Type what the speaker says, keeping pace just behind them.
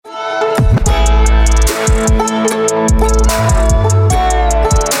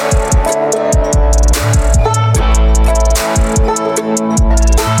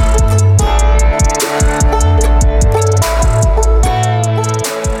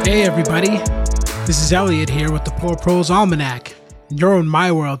Hey everybody, this is Elliot here with the Poor Pro's Almanac, and you're in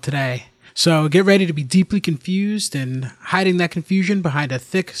my world today. So get ready to be deeply confused and hiding that confusion behind a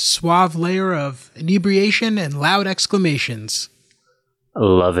thick, suave layer of inebriation and loud exclamations.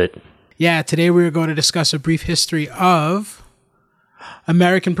 Love it. Yeah, today we are going to discuss a brief history of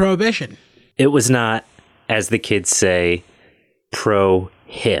American Prohibition. It was not, as the kids say,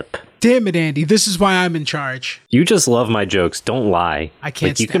 pro-hip. Damn it, Andy, this is why I'm in charge. You just love my jokes. Don't lie. I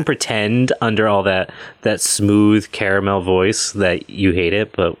can't you can pretend under all that smooth caramel voice that you hate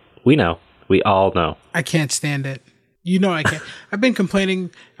it, but we know. We all know. I can't stand it. You know I can't. I've been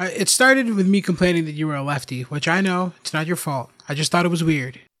complaining. It started with me complaining that you were a lefty, which I know. It's not your fault. I just thought it was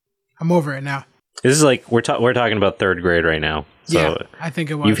weird. I'm over it now. This is like, we're talking about third grade right now. So yeah, I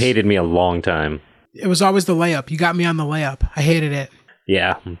think it was. You've hated me a long time. It was always the layup. You got me on the layup. I hated it.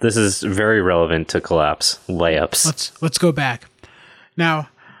 Yeah, this is very relevant to collapse layups. Let's go back. Now,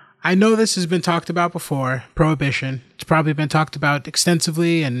 I know this has been talked about before, Prohibition. It's probably been talked about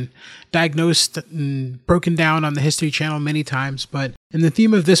extensively and diagnosed and broken down on the History Channel many times, but in the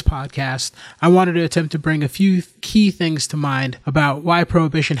theme of this podcast, I wanted to attempt to bring a few key things to mind about why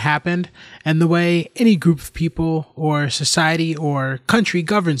Prohibition happened and the way any group of people or society or country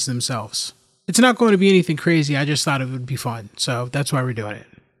governs themselves. It's not going to be anything crazy. I just thought it would be fun. So that's why we're doing it.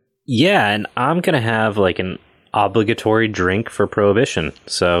 Yeah, and I'm going to have like an obligatory drink for Prohibition.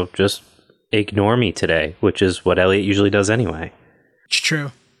 So just ignore me today, which is what Elliot usually does anyway. It's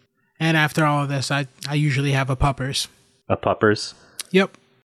true. And after all of this, I usually have a puppers. A puppers? Yep.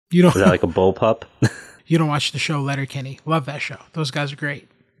 You don't. Is that like a bull pup? You don't watch the show Letterkenny. Love that show. Those guys are great.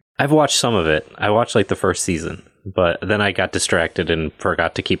 I've watched some of it. I watched like the first season. But then I got distracted and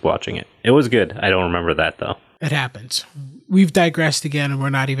forgot to keep watching it. It was good. I don't remember that, though. It happens. We've digressed again, and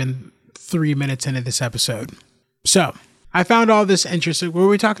we're not even 3 minutes into this episode. So, I found all this interesting. What were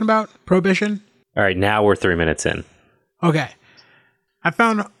we talking about? Prohibition? All right, now we're 3 minutes in. Okay. I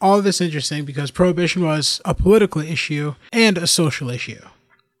found all this interesting because Prohibition was a political issue and a social issue.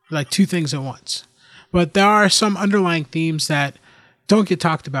 Like two things at once. But there are some underlying themes that don't get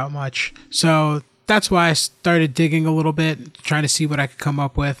talked about much. So that's why I started digging a little bit, trying to see what I could come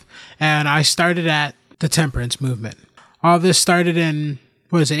up with. And I started at the temperance movement. All this started in,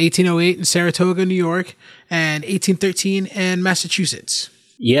 1808 in Saratoga, New York, and 1813 in Massachusetts.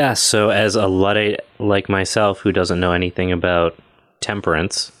 Yeah, so as a Luddite like myself who doesn't know anything about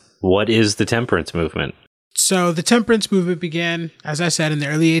temperance, what is the temperance movement? So the temperance movement began, as I said, in the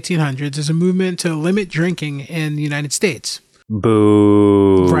early 1800s as a movement to limit drinking in the United States.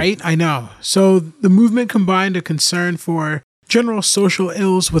 Boo. Right? I know. So the movement combined a concern for general social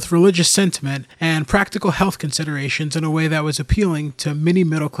ills with religious sentiment and practical health considerations in a way that was appealing to many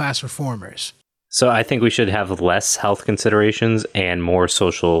middle-class reformers. So I think we should have less health considerations and more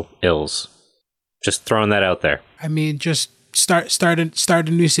social ills. Just throwing that out there. I mean, just start a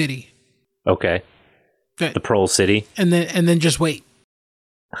new city. Okay. The Prol City. And then just wait.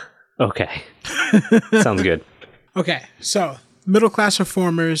 Okay. Sounds good. Okay, so middle-class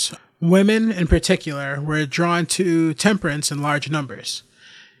reformers, women in particular, were drawn to temperance in large numbers.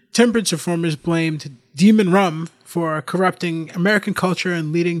 Temperance reformers blamed demon rum for corrupting American culture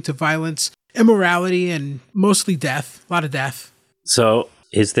and leading to violence, immorality, and mostly death. A lot of death. So,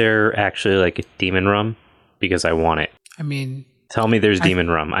 is there actually like a demon rum? Because I want it. I mean, tell me there's demon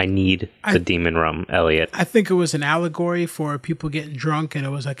rum. I need the demon rum, Elliot. I think it was an allegory for people getting drunk and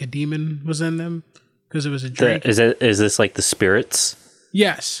it was like a demon was in them. Because it was a drink. Is this like the spirits?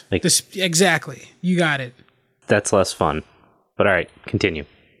 Yes. Like, exactly. You got it. That's less fun. But all right, continue.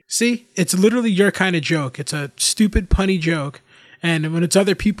 See? It's literally your kind of joke. It's a stupid, punny joke. And when it's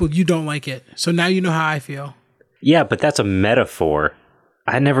other people, you don't like it. So now you know how I feel. Yeah, but that's a metaphor.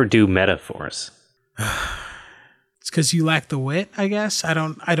 I never do metaphors. It's because you lack the wit, I guess? I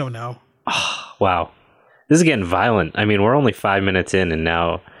don't know. Oh, wow. This is getting violent. I mean, we're only 5 minutes in and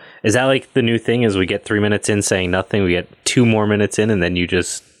now... Is that like the new thing is we get 3 minutes in saying nothing, we get 2 more minutes in, and then you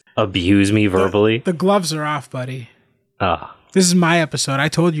just abuse me verbally? The gloves are off, buddy. Oh. This is my episode. I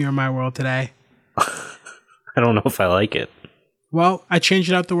told you you're in my world today. I don't know if I like it. Well, I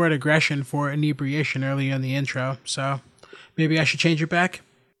changed out the word aggression for inebriation earlier in the intro, so maybe I should change it back?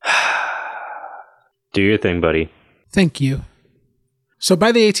 Do your thing, buddy. Thank you. So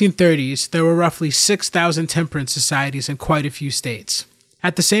by the 1830s, there were roughly 6,000 temperance societies in quite a few states.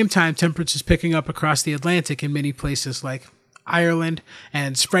 At the same time, temperance is picking up across the Atlantic in many places like Ireland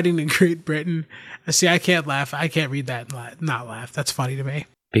and spreading to Great Britain. See, I can't laugh. I can't read that and not laugh. That's funny to me.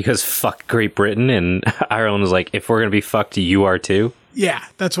 Because fuck Great Britain, and Ireland was like, if we're going to be fucked, you are too? Yeah,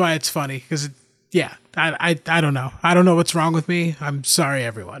 that's why it's funny, because Yeah, I don't know. I don't know what's wrong with me. I'm sorry,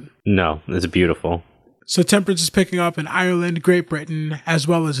 everyone. No, it's beautiful. So temperance is picking up in Ireland, Great Britain, as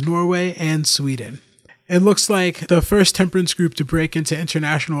well as Norway and Sweden. It looks like the first temperance group to break into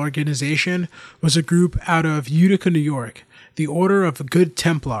international organization was a group out of Utica, New York, the Order of the Good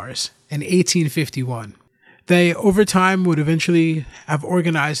Templars, in 1851. They, over time, would eventually have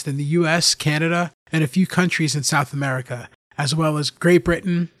organized in the US, Canada, and a few countries in South America, as well as Great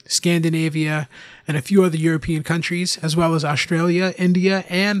Britain, Scandinavia, and a few other European countries, as well as Australia, India,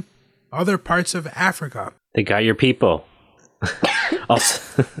 and other parts of Africa. They got your people.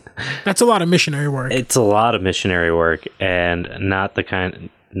 Also, that's a lot of missionary work. It's a lot of missionary work, and not the kind...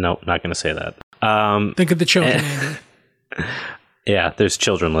 Nope, not going to say that. Think of the children, Andy. Yeah, there's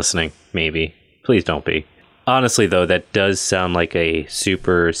children listening, maybe. Please don't be. Honestly, though, that does sound like a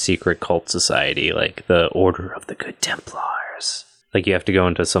super secret cult society, like the Order of the Good Templars. Like you have to go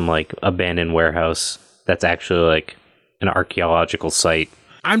into some like abandoned warehouse that's actually like an archaeological site.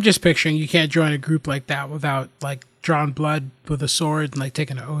 I'm just picturing you can't join a group like that without like drawing blood with a sword and like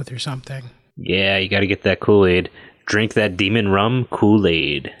taking an oath or something. Yeah, you got to get that Kool-Aid. Drink that demon rum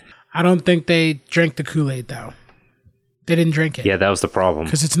Kool-Aid. I don't think they drank the Kool-Aid though. They didn't drink it. Yeah, that was the problem.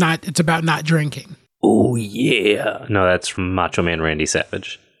 Because it's about not drinking. Oh, yeah. No, that's from Macho Man Randy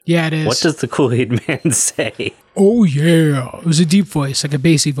Savage. Yeah, it is. What does the Kool-Aid Man say? Oh, yeah. It was a deep voice, like a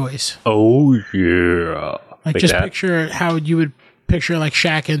bassy voice. Oh, yeah. Like just that? Picture how you would picture like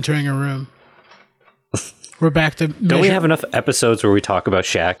Shaq entering a room. We're back to measure. Don't we have enough episodes where we talk about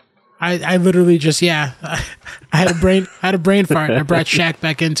Shaq? I literally just, yeah. I had a brain fart and I brought Shaq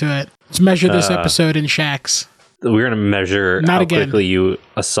back into it. Let's measure this episode in Shaq's. We're going to measure Not how again. quickly you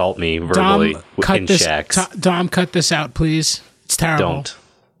assault me verbally in Shaq's. Dom, cut this out, please. It's terrible. Don't.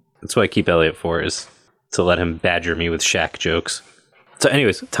 That's what I keep Elliot for, is to let him badger me with Shaq jokes. So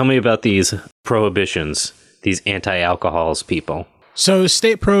anyways, tell me about these prohibitions, these anti-alcohols people. So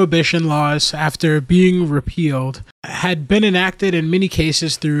state prohibition laws, after being repealed, had been enacted in many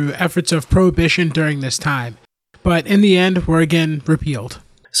cases through efforts of prohibition during this time. But in the end, were again repealed.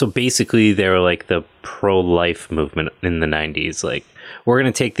 So basically, they were like the pro-life movement in the 90s. Like, we're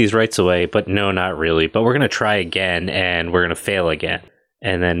going to take these rights away, but no, not really. But we're going to try again, and we're going to fail again.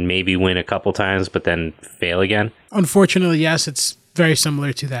 And then maybe win a couple times, but then fail again. Unfortunately, yes, it's very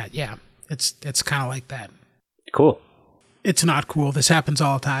similar to that. Yeah, it's kind of like that. Cool. It's not cool. This happens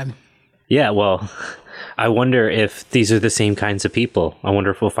all the time. Yeah, well, I wonder if these are the same kinds of people. I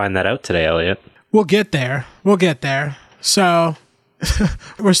wonder if we'll find that out today, Elliot. We'll get there. So...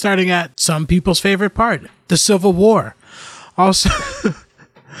 we're starting at some people's favorite part, the Civil War. Also,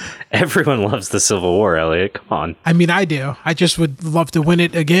 everyone loves the Civil War, Elliot. Come on. I mean, I do. I just would love to win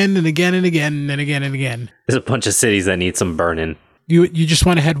it again and again and again and again and again. There's a bunch of cities that need some burning. You just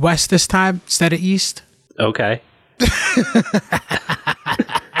want to head west this time instead of east? Okay.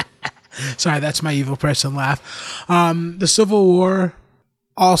 Sorry, that's my evil person laugh. The Civil War...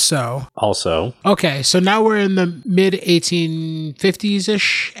 Also. Okay, so now we're in the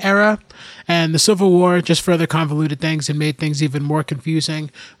mid-1850s-ish era, and the Civil War just further convoluted things and made things even more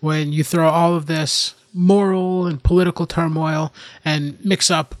confusing when you throw all of this moral and political turmoil and mix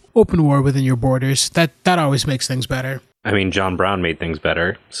up open war within your borders. That always makes things better. I mean, John Brown made things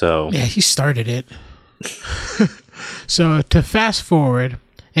better, so... Yeah, he started it. So, to fast forward,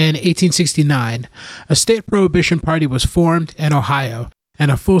 in 1869, a state prohibition party was formed in Ohio, and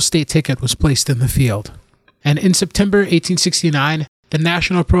a full state ticket was placed in the field. And in September 1869, the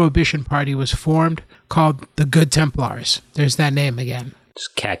National Prohibition Party was formed, called the Good Templars. There's that name again.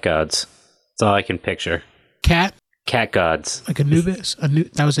 Just cat gods. That's all I can picture. Cat? Cat gods. Like Anubis?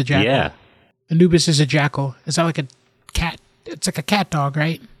 That was a jackal. Yeah. Anubis is a jackal. Is that like a cat? It's like a cat dog,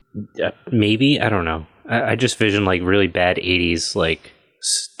 right? Maybe? I don't know. I just vision like really bad 80s, like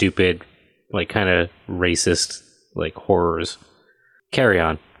stupid, like kind of racist, like horrors. Carry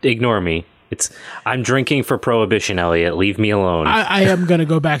on. Ignore me. I'm drinking for Prohibition, Elliot. Leave me alone. I am going to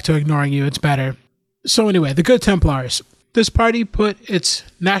go back to ignoring you. It's better. So anyway, the Good Templars. This party put its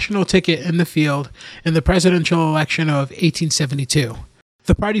national ticket in the field in the presidential election of 1872.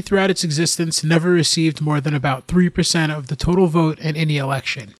 The party throughout its existence never received more than about 3% of the total vote in any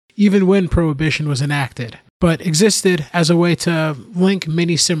election, even when Prohibition was enacted, but existed as a way to link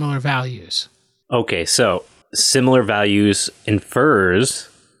many similar values. Okay, so... similar values infers,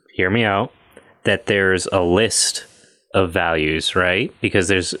 hear me out, that there's a list of values, right? Because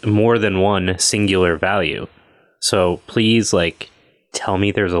there's more than one singular value. So please, tell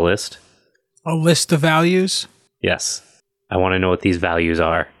me there's a list. A list of values? Yes. I want to know what these values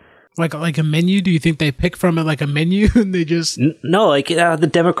are. Like a menu? Do you think they pick from it like a menu and they just... No, like the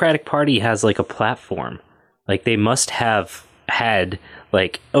Democratic Party has like a platform. Like they must have had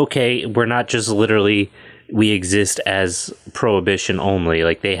like, okay, we're not just literally, we exist as prohibition only.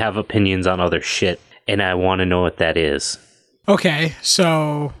 Like they have opinions on other shit, and I want to know what that is. Okay,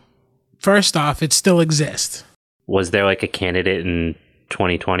 so first off, it still exists. Was there like a candidate in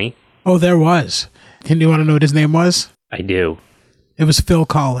 2020? Oh, there was. And you want to know what his name was? I do. It was Phil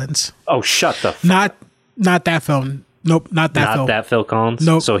Collins. Oh, shut the fuck. Not that film. Nope, not that Phil. Not that Phil Collins?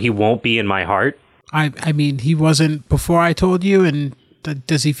 Nope. So he won't be in my heart? I mean, he wasn't before I told you, and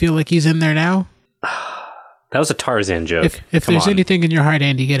does he feel like he's in there now? That was a Tarzan joke. If there's anything in your heart,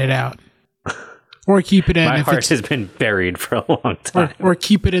 Andy, get it out. Or keep it in. My heart has been buried for a long time. Or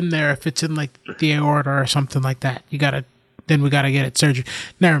keep it in there if it's in like the aorta or something like that. Then we gotta get it surgery.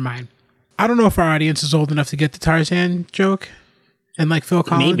 Never mind. I don't know if our audience is old enough to get the Tarzan joke and like Phil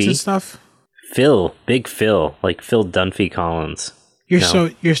Collins and stuff. Big Phil, like Phil Dunphy Collins.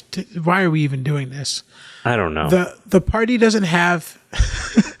 Why are we even doing this? I don't know. The party doesn't have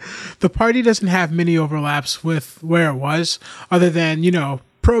the party doesn't have many overlaps with where it was, other than,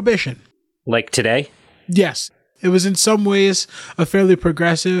 Prohibition. Like today? Yes. It was in some ways a fairly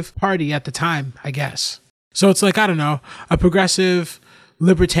progressive party at the time, I guess. So it's like, I don't know, a progressive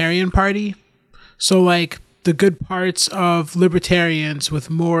libertarian party. So like the good parts of libertarians with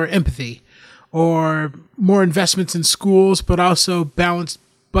more empathy, or more investments in schools, but also balanced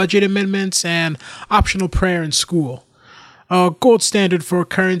budget amendments and optional prayer in school. A gold standard for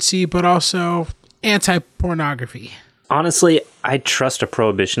currency, but also anti-pornography. Honestly, I'd trust a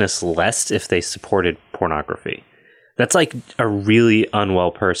prohibitionist less if they supported pornography. That's like a really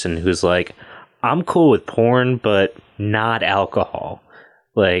unwell person who's like, I'm cool with porn, but not alcohol.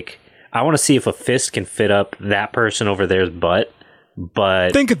 Like, I want to see if a fist can fit up that person over there's butt,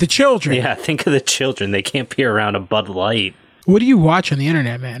 but... Think of the children. Yeah, think of the children. They can't be around a Bud Light. What do you watch on the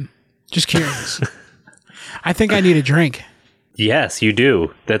internet, man? Just curious. I think I need a drink. Yes, you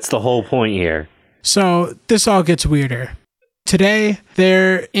do. That's the whole point here. So this all gets weirder. Today,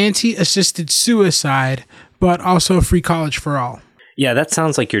 they're anti-assisted suicide, but also free college for all. Yeah, that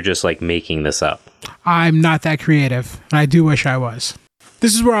sounds like you're just like making this up. I'm not that creative, and I do wish I was.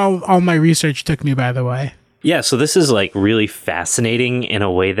 This is where all my research took me, by the way. Yeah, so this is like really fascinating in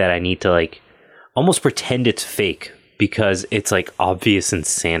a way that I need to like almost pretend it's fake, because it's like obvious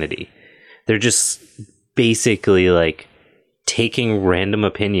insanity. They're just basically like taking random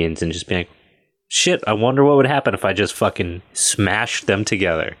opinions and just being like, shit, I wonder what would happen if I just fucking smashed them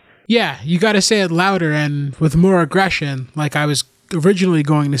together. Yeah, you gotta say it louder and with more aggression, like I was originally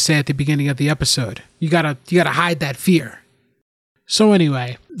going to say at the beginning of the episode. You gotta hide that fear. So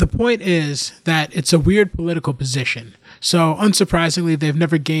anyway, the point is that it's a weird political position. So unsurprisingly, they've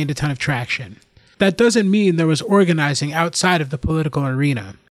never gained a ton of traction. That doesn't mean there was organizing outside of the political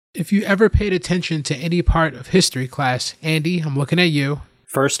arena. If you ever paid attention to any part of history class, Andy, I'm looking at you.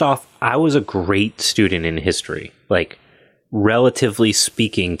 First off, I was a great student in history, like relatively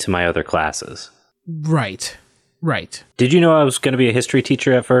speaking to my other classes. Right. Did you know I was going to be a history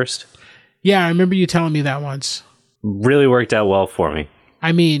teacher at first? Yeah, I remember you telling me that once. Really worked out well for me.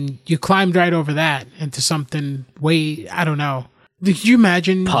 I mean, you climbed right over that into something way, I don't know. Did you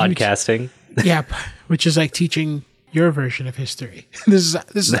imagine... Podcasting? Yeah, which is like teaching your version of history. This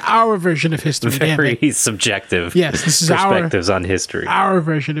is our version of history. Very subjective. Yes, this is perspectives on history. Our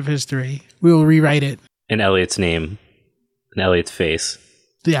version of history. We will rewrite it. In Elliot's name. In Elliot's face.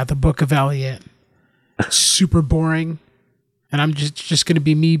 Yeah, the Book of Elliot. Super boring. And I'm just going to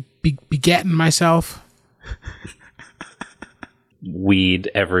be me begetting myself. Weed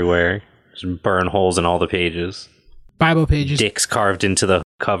everywhere. Just burn holes in all the pages. Bible pages. Dicks carved into the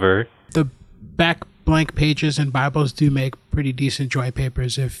cover. The back blank pages in Bibles do make pretty decent joy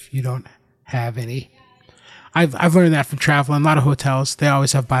papers if you don't have any. I've learned that from traveling. A lot of hotels, they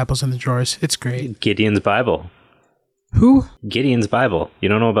always have Bibles in the drawers. It's great. Gideon's Bible. Who? Gideon's Bible. You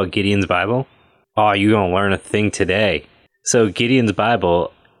don't know about Gideon's Bible? Oh, you're going to learn a thing today. So Gideon's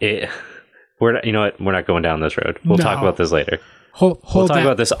Bible, you know what? We're not going down this road. We'll talk about this later. We'll talk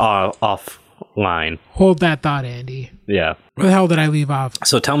about this offline. Hold that thought, Andy. Yeah. Where the hell did I leave off?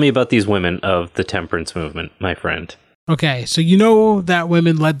 So tell me about these women of the temperance movement, my friend. Okay, so you know that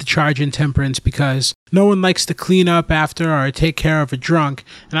women led the charge in temperance because no one likes to clean up after or take care of a drunk,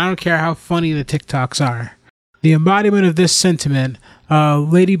 and I don't care how funny the TikToks are. The embodiment of this sentiment, a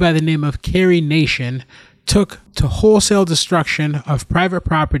lady by the name of Carrie Nation, took to wholesale destruction of private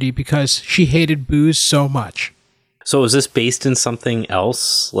property because she hated booze so much. So is this based in something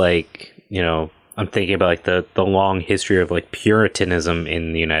else? Like, I'm thinking about like the long history of like Puritanism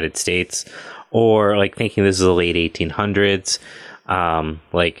in the United States, or like thinking this is the late 1800s.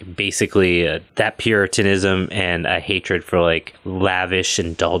 Like basically that Puritanism and a hatred for like lavish,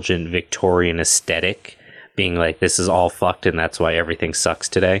 indulgent Victorian aesthetic, being like, this is all fucked and that's why everything sucks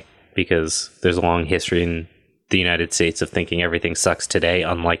today, because there's a long history in the United States of thinking everything sucks today,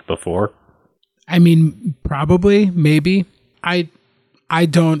 unlike before. I mean, probably, maybe. I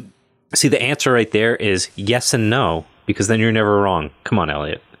don't see. The answer right there is yes and no, because then you're never wrong. Come on,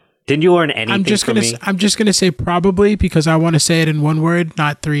 Elliot. Didn't you learn anything from me? I'm just gonna say probably, because I want to say it in one word,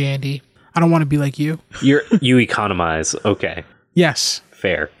 not three, Andy. I don't want to be like you. You economize. Okay. Yes.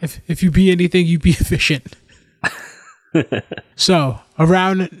 Fair. If you be anything, you be efficient. So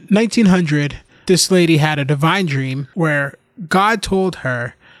around 1900, this lady had a divine dream where God told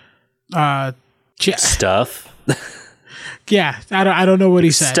her, stuff. Yeah, I don't know what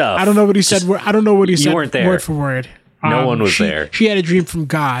he said. Stuff. I don't know what he said. I don't know what he said. You weren't there. Word for word. No one was there. She had a dream from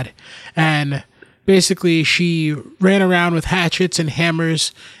God, and basically she ran around with hatchets and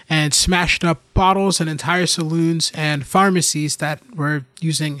hammers and smashed up bottles and entire saloons and pharmacies that were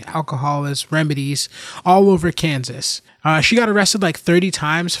using alcohol as remedies all over Kansas. She got arrested like 30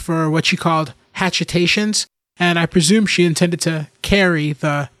 times for what she called hatchetations, and I presume she intended to carry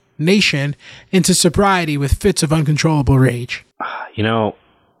the nation into sobriety with fits of uncontrollable rage. You know,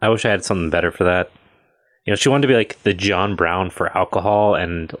 I wish I had something better for that. You know, she wanted to be like the John Brown for alcohol,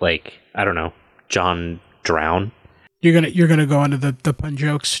 and like, I don't know, John Drown. You're gonna go into the pun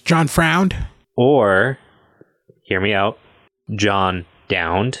jokes. John Frowned? Or, hear me out, John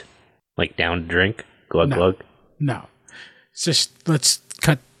Downed, like down to drink, glug glug. No. It's just, let's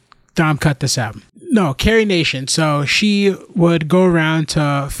cut this out. No, Carrie Nation. So she would go around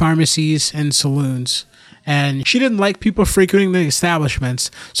to pharmacies and saloons, and she didn't like people frequenting the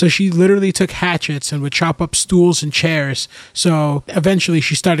establishments. So she literally took hatchets and would chop up stools and chairs. So eventually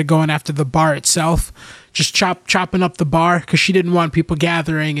she started going after the bar itself, just chopping up the bar, because she didn't want people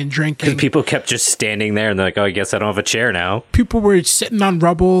gathering and drinking. Because people kept just standing there and they're like, oh, I guess I don't have a chair now. People were sitting on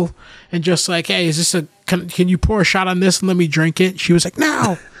rubble and just like, hey, is this can you pour a shot on this and let me drink it? She was like,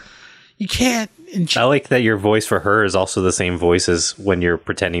 no, you can't. I like that your voice for her is also the same voice as when you're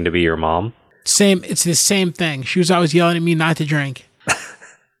pretending to be your mom. It's the same thing. She was always yelling at me not to drink.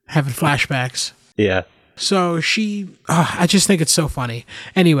 Having flashbacks. Yeah. So I just think it's so funny.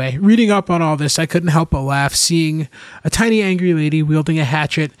 Anyway, reading up on all this, I couldn't help but laugh seeing a tiny angry lady wielding a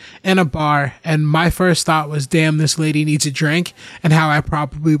hatchet in a bar, and my first thought was, damn, this lady needs a drink, and how I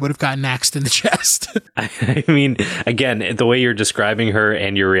probably would have gotten axed in the chest. I mean, again, the way you're describing her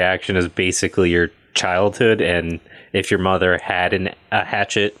and your reaction is basically your childhood, and if your mother had a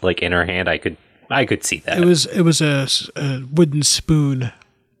hatchet like in her hand, I could see that. It was a wooden spoon.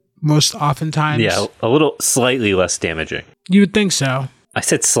 Most oftentimes. Yeah, a little slightly less damaging. You would think so. I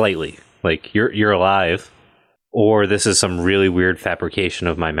said slightly. Like, you're alive. Or this is some really weird fabrication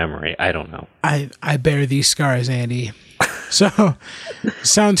of my memory. I don't know. I bear these scars, Andy. So,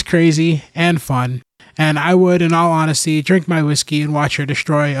 sounds crazy and fun. And I would, in all honesty, drink my whiskey and watch her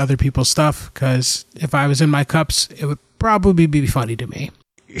destroy other people's stuff, because if I was in my cups, it would probably be funny to me.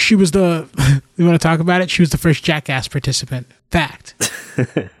 She was you want to talk about it? She was the first Jackass participant. Fact.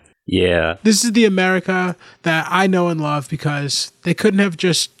 Yeah. This is the America that I know and love, because they couldn't have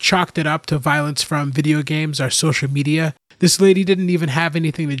just chalked it up to violence from video games or social media. This lady didn't even have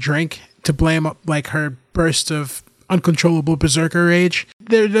anything to drink to blame up, like her burst of uncontrollable berserker rage.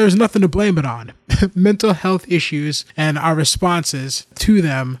 There's nothing to blame it on. Mental health issues, and our responses to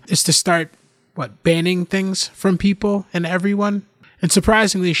them is to start, banning things from people and everyone. And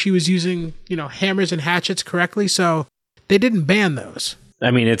surprisingly, she was using, hammers and hatchets correctly, so they didn't ban those. I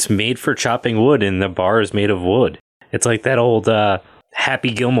mean, it's made for chopping wood, and the bar is made of wood. It's like that old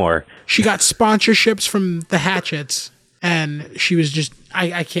Happy Gilmore. She got sponsorships from the hatchets, and she was just,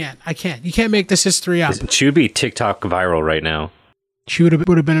 I can't. You can't make this history up. She would be TikTok viral right now. She would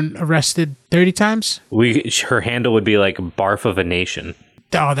have been arrested 30 times? Her handle would be like Barf of a Nation.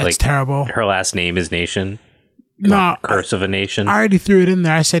 Oh, that's terrible. Her last name is Nation. No. Curse of a Nation. I already threw it in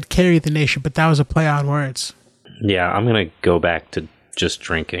there. I said carry the nation, but that was a play on words. Yeah, I'm going to go back to just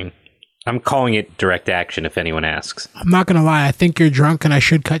drinking. I'm calling it direct action if anyone asks. I'm not going to lie. I think you're drunk and I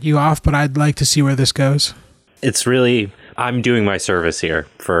should cut you off, but I'd like to see where this goes. It's really, I'm doing my service here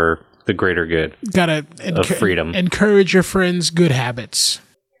for the greater good. Gotta of freedom. Encourage your friends' good habits.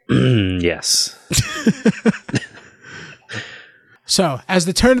 Yes. So, as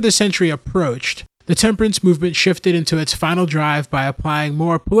the turn of the century approached, the temperance movement shifted into its final drive by applying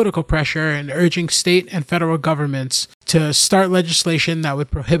more political pressure and urging state and federal governments to start legislation that would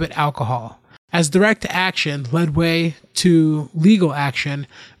prohibit alcohol. As direct action led way to legal action,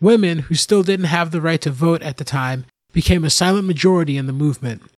 women who still didn't have the right to vote at the time became a silent majority in the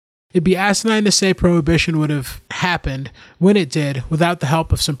movement. It'd be asinine to say Prohibition would have happened when it did without the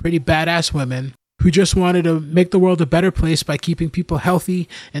help of some pretty badass women who just wanted to make the world a better place by keeping people healthy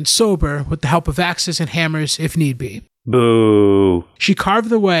and sober with the help of axes and hammers if need be. Boo. She carved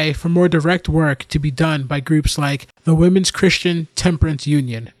the way for more direct work to be done by groups like the Women's Christian Temperance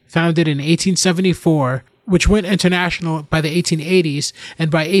Union, founded in 1874, which went international by the 1880s,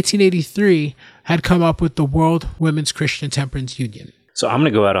 and by 1883 had come up with the World Women's Christian Temperance Union. So I'm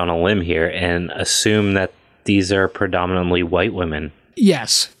going to go out on a limb here and assume that these are predominantly white women.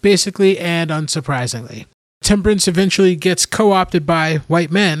 Yes, basically and unsurprisingly. Temperance eventually gets co-opted by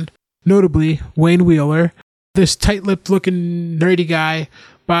white men, notably Wayne Wheeler, this tight-lipped looking nerdy guy,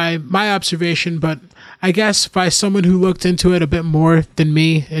 by my observation, but I guess by someone who looked into it a bit more than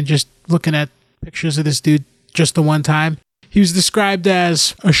me and just looking at pictures of this dude just the one time. He was described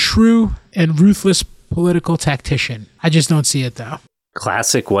as a shrew and ruthless political tactician. I just don't see it though.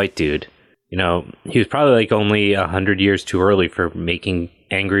 Classic white dude. You know, he was probably like only 100 years too early for making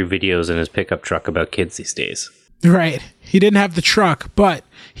angry videos in his pickup truck about kids these days. Right. He didn't have the truck, but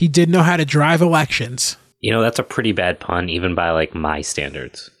he did know how to drive elections. You know, that's a pretty bad pun, even by like my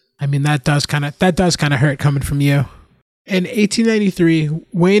standards. I mean, that does kind of hurt coming from you. In 1893,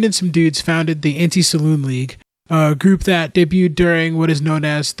 Wayne and some dudes founded the Anti-Saloon League, a group that debuted during what is known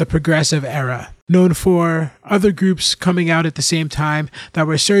as the Progressive Era, known for other groups coming out at the same time that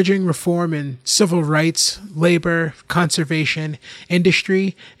were surging reform in civil rights, labor, conservation,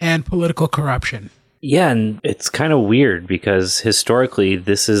 industry, and political corruption. Yeah, and it's kind of weird because historically,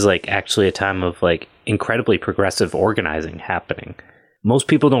 this is like actually a time of like incredibly progressive organizing happening. Most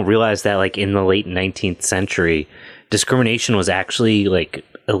people don't realize that like in the late 19th century, discrimination was actually like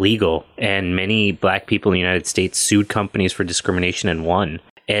illegal, and many black people in the United States sued companies for discrimination and won.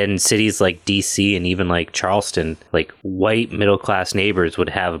 And cities like DC and even like Charleston, like white middle class neighbors would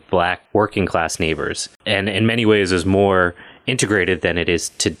have black working class neighbors. And in many ways is more integrated than it is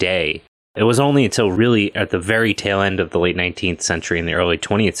today. It was only until really at the very tail end of the late 19th century and the early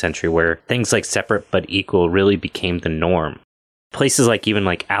 20th century where things like separate but equal really became the norm. Places like even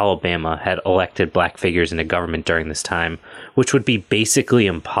like Alabama had elected black figures into government during this time, which would be basically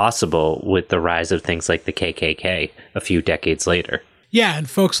impossible with the rise of things like the KKK a few decades later. Yeah, and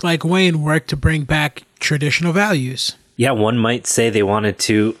folks like Wayne worked to bring back traditional values. Yeah, one might say they wanted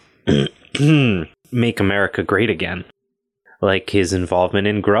to make America great again. Like his involvement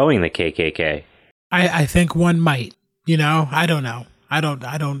in growing the KKK. I think one might. You know, I don't know. I don't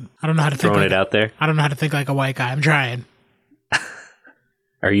know how to think. Throwing it out there. I don't know how to think like a white guy. I'm trying.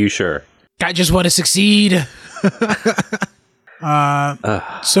 Are you sure? I just want to succeed.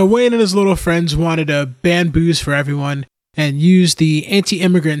 So Wayne and his little friends wanted to ban booze for everyone and use the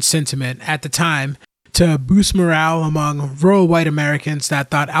anti-immigrant sentiment at the time to boost morale among rural white Americans that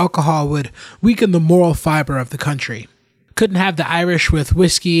thought alcohol would weaken the moral fiber of the country. Couldn't have the Irish with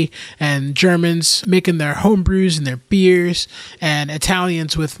whiskey and Germans making their home brews and their beers and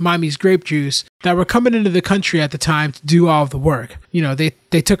Italians with mommy's grape juice that were coming into the country at the time to do all of the work. You know,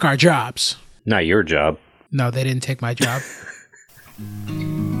 they took our jobs. Not your job. No, they didn't take my job.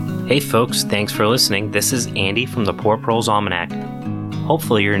 Hey folks, thanks for listening. This is Andy from the Poor Proles Almanac.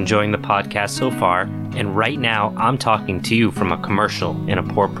 Hopefully you're enjoying the podcast so far, and right now I'm talking to you from a commercial in a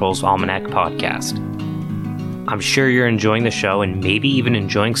Poor Proles Almanac podcast. I'm sure you're enjoying the show and maybe even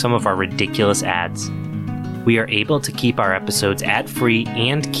enjoying some of our ridiculous ads. We are able to keep our episodes ad-free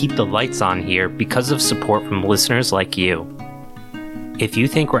and keep the lights on here because of support from listeners like you. If you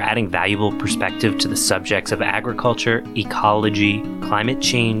think we're adding valuable perspective to the subjects of agriculture, ecology, climate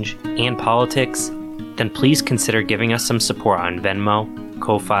change, and politics, then please consider giving us some support on Venmo,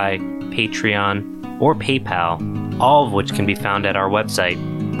 Ko-Fi, Patreon, or PayPal, all of which can be found at our website,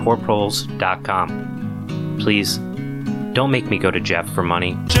 poorproles.com. Please, don't make me go to Jeff for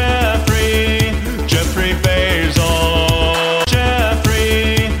money. Jeffrey Bezos.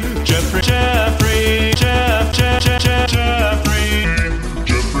 Jeffrey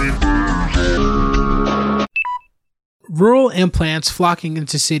Bezos. Rural implants flocking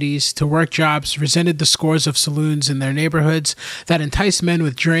into cities to work jobs resented the scores of saloons in their neighborhoods that enticed men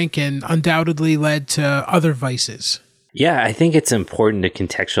with drink and undoubtedly led to other vices. Yeah, I think it's important to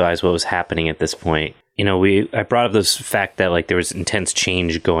contextualize what was happening at this point. You know, I brought up this fact that like there was intense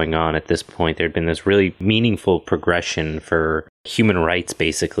change going on at this point. There had been this really meaningful progression for human rights,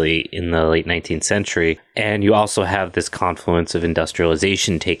 basically, in the late 19th century. And you also have this confluence of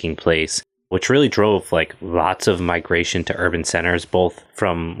industrialization taking place. which really drove like lots of migration to urban centers, both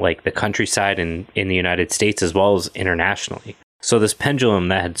from like the countryside and in the United States as well as internationally. So this pendulum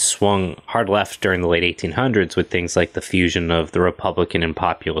that had swung hard left during the late 1800s with things like the fusion of the Republican and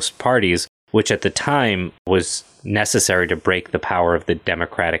populist parties, which at the time was necessary to break the power of the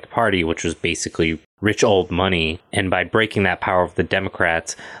Democratic Party, which was basically rich old money. And by breaking that power of the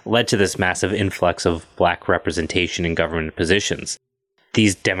Democrats, led to this massive influx of black representation in government positions.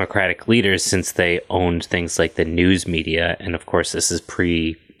 These Democratic leaders, since they owned things like the news media, and of course this is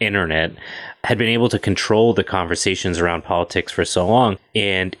pre-internet, had been able to control the conversations around politics for so long,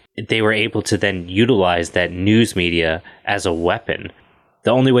 and they were able to then utilize that news media as a weapon.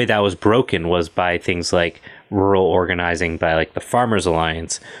 The only way that was broken was by things like rural organizing by like the Farmers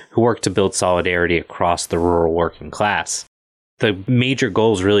Alliance, who worked to build solidarity across the rural working class. The major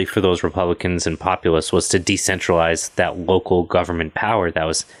goals really for those Republicans and populists was to decentralize that local government power that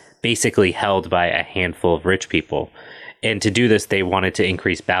was basically held by a handful of rich people. And to do this, they wanted to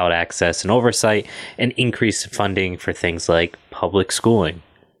increase ballot access and oversight and increase funding for things like public schooling.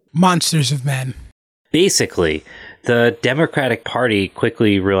 Monsters of men. Basically, the Democratic Party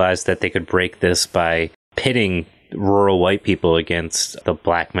quickly realized that they could break this by pitting rural white people against the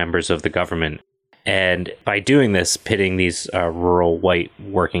black members of the government. And by doing this, pitting these rural white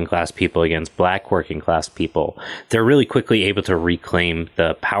working class people against black working class people, they're really quickly able to reclaim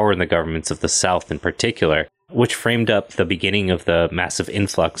the power in the governments of the South in particular, which framed up the beginning of the massive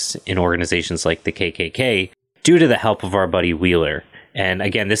influx in organizations like the KKK due to the help of our buddy Wheeler. And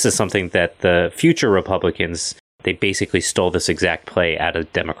again, this is something that the future Republicans, they basically stole this exact play out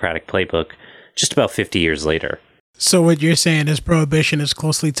of Democratic playbook just about 50 years later. So what you're saying is Prohibition is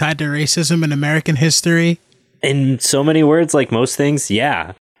closely tied to racism in American history? In so many words, like most things,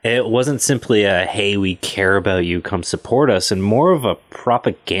 yeah. It wasn't simply a, hey, we care about you, come support us, and more of a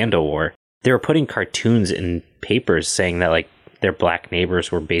propaganda war. They were putting cartoons in papers saying that like their black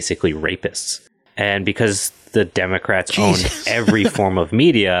neighbors were basically rapists. And because the Democrats owned every form of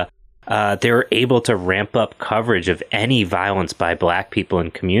media, they were able to ramp up coverage of any violence by black people in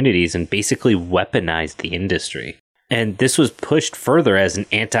communities and basically weaponize the industry. And this was pushed further as an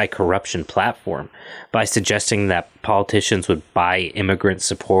anti-corruption platform by suggesting that politicians would buy immigrant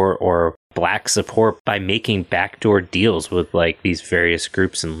support or black support by making backdoor deals with like these various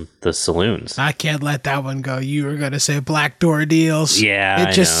groups in the saloons. I can't let that one go. You were going to say backdoor deals.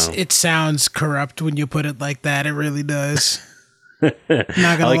 Yeah, it sounds corrupt when you put it like that. It really does. Not gonna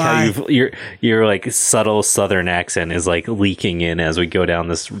I like lie. how your like subtle Southern accent is like leaking in as we go down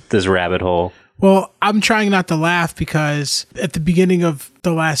this rabbit hole. Well, I'm trying not to laugh because at the beginning of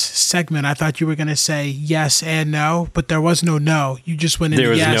the last segment, I thought you were going to say yes and no, but there was no no. You just went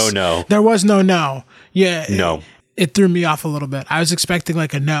into yes. There was no. There was no no. Yeah. No. It threw me off a little bit. I was expecting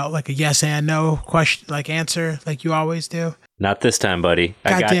like a no, like a yes and no question, like answer, like you always do. Not this time, buddy.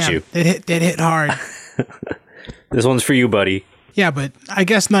 I got you. It hit hard. This one's for you, buddy. Yeah, but I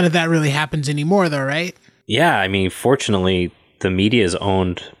guess none of that really happens anymore, though, right? Yeah, I mean, fortunately, the media is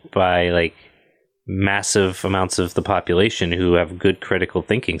owned by like massive amounts of the population who have good critical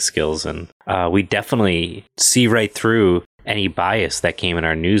thinking skills, and we definitely see right through any bias that came in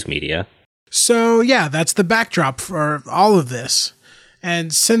our news media. So yeah, that's the backdrop for all of this.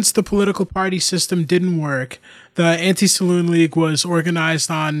 And since the political party system didn't work, the Anti-Saloon League was organized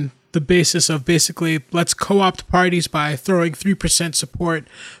on the basis of basically let's co-opt parties by throwing 3% support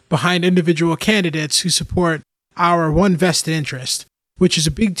behind individual candidates who support our one vested interest, which is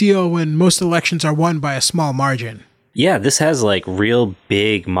a big deal when most elections are won by a small margin. Yeah, this has like real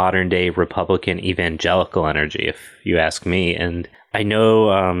big modern day Republican evangelical energy, if you ask me. And I know,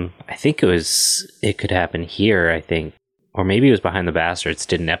 I think it could happen here, I think, or maybe it was Behind the Bastards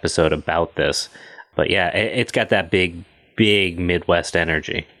did an episode about this. But yeah, it's got that big Midwest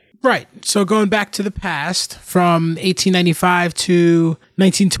energy. Right. So going back to the past, from 1895 to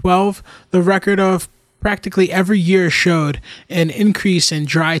 1912, the record of practically every year showed an increase in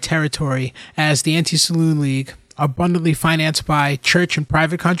dry territory as the Anti-Saloon League, abundantly financed by church and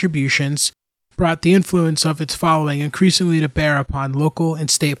private contributions, brought the influence of its following increasingly to bear upon local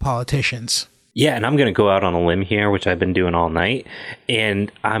and state politicians. Yeah, and I'm going to go out on a limb here, which I've been doing all night,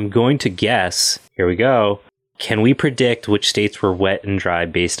 and I'm going to guess, here we go, can we predict which states were wet and dry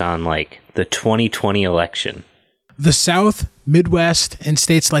based on, like, the 2020 election? The South, Midwest, and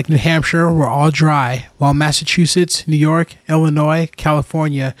states like New Hampshire were all dry, while Massachusetts, New York, Illinois,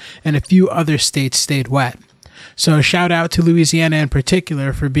 California, and a few other states stayed wet. So shout out to Louisiana in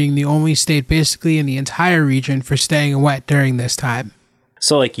particular for being the only state basically in the entire region for staying wet during this time.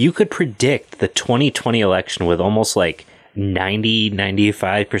 So, like, you could predict the 2020 election with almost, like,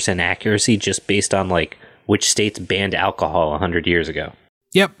 95% accuracy just based on like which states banned alcohol 100 years ago.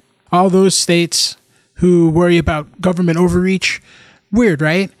 Yep. All those states who worry about government overreach, weird,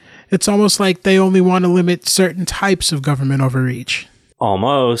 right? It's almost like they only want to limit certain types of government overreach.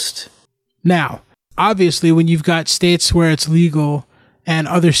 Almost. Now, obviously, when you've got states where it's legal and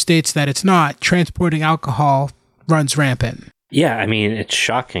other states that it's not, transporting alcohol runs rampant. Yeah, I mean, it's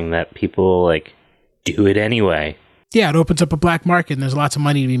shocking that people like do it anyway. Yeah, it opens up a black market and there's lots of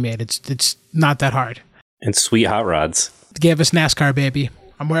money to be made. It's not that hard. And sweet hot rods. Gave us NASCAR, baby.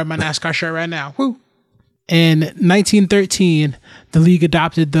 I'm wearing my NASCAR shirt right now. Woo! In 1913, the League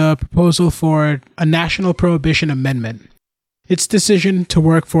adopted the proposal for a national prohibition amendment. Its decision to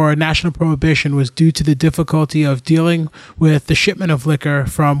work for a national prohibition was due to the difficulty of dealing with the shipment of liquor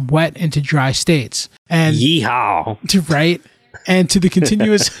from wet into dry states. And yeehaw! Right? And to the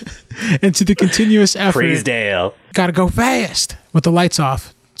continuous effort. Praise Dale. Gotta go fast with the lights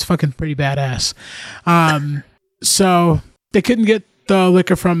off. It's fucking pretty badass. So they couldn't get the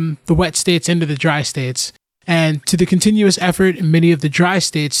liquor from the wet states into the dry states, and to the continuous effort in many of the dry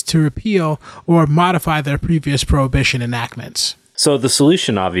states to repeal or modify their previous prohibition enactments. So the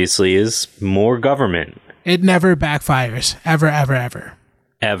solution, obviously, is more government. It never backfires. Ever, ever, ever.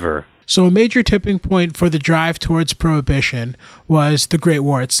 Ever. So a major tipping point for the drive towards prohibition was the Great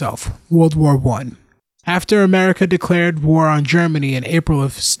War itself, World War I. After America declared war on Germany in April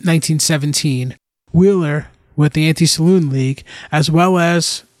of 1917, Wheeler, with the Anti-Saloon League, as well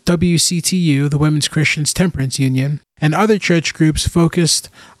as WCTU, the Women's Christian Temperance Union, and other church groups focused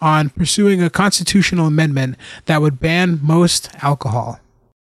on pursuing a constitutional amendment that would ban most alcohol.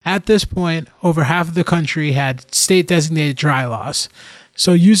 At this point, over half of the country had state-designated dry laws.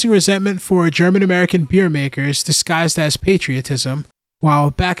 So using resentment for German-American beer makers disguised as patriotism,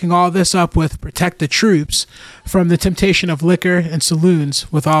 while backing all this up with protect the troops from the temptation of liquor and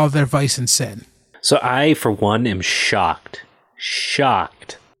saloons with all of their vice and sin. So I, for one, am shocked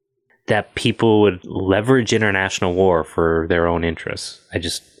that people would leverage international war for their own interests.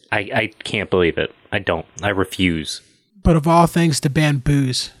 I can't believe it. I refuse. But of all things, to ban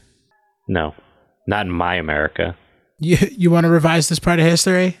booze. No, not in my America. You want to revise this part of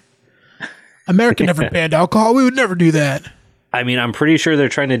history? America never banned alcohol. We would never do that. I mean, I'm pretty sure they're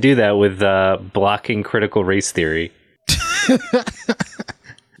trying to do that with blocking critical race theory.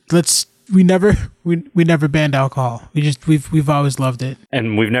 We never banned alcohol. We've always loved it.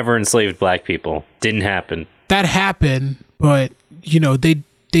 And we've never enslaved black people. Didn't happen. That happened, but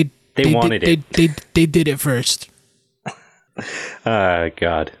they wanted it. They did it first.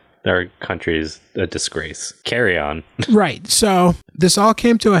 God. Our country is a disgrace. Carry on. Right. So this all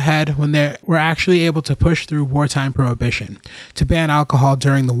came to a head when they were actually able to push through wartime prohibition to ban alcohol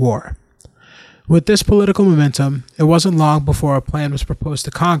during the war. With this political momentum, it wasn't long before a plan was proposed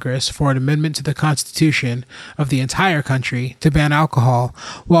to Congress for an amendment to the Constitution of the entire country to ban alcohol,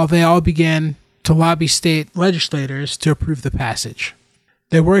 while they all began to lobby state legislators to approve the passage.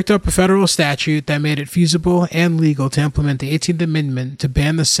 They worked up a federal statute that made it feasible and legal to implement the 18th Amendment to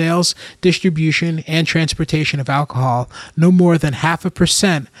ban the sales, distribution, and transportation of alcohol no more than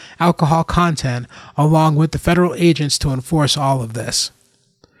 0.5% alcohol content, along with the federal agents to enforce all of this.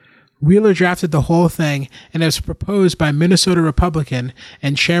 Wheeler drafted the whole thing, and it was proposed by Minnesota Republican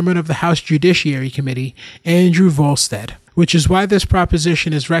and chairman of the House Judiciary Committee, Andrew Volstead, which is why this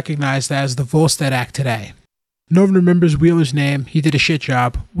proposition is recognized as the Volstead Act today. No one remembers Wheeler's name. He did a shit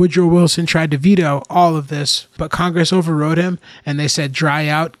job. Woodrow Wilson tried to veto all of this, but Congress overrode him, and they said, dry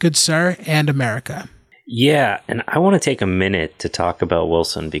out, good sir, and America. Yeah, and I want to take a minute to talk about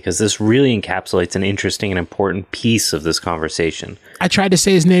Wilson, because this really encapsulates an interesting and important piece of this conversation. I tried to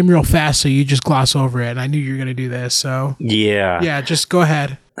say his name real fast, so you just gloss over it, and I knew you were going to do this, so... Yeah, just go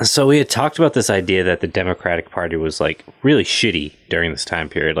ahead. So we had talked about this idea that the Democratic Party was like really shitty during this time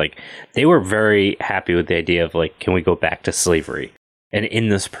period. Like they were very happy with the idea of like, can we go back to slavery? And in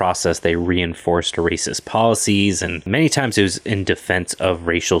this process, they reinforced racist policies. And many times it was in defense of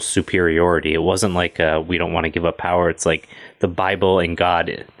racial superiority. It wasn't like we don't want to give up power. It's like the Bible and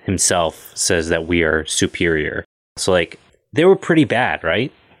God himself says that we are superior. So like they were pretty bad,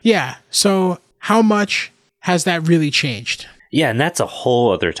 right? Yeah. So how much has that really changed? Yeah, and that's a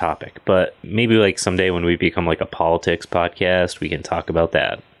whole other topic. But maybe like someday when we become like a politics podcast, we can talk about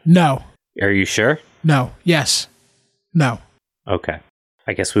that. No. Are you sure? No. Yes. No. Okay.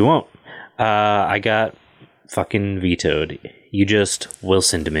 I guess we won't. I got fucking vetoed. You just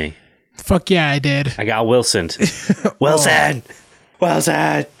Wilsoned me. Fuck yeah, I did. I got Wilsoned. Wilson!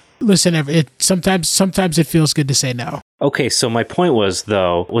 Wilson! Listen, sometimes it feels good to say no. Okay, so my point was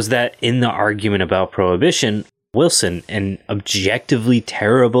that in the argument about prohibition, Wilson, an objectively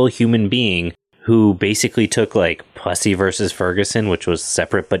terrible human being who basically took like Plessy versus Ferguson, which was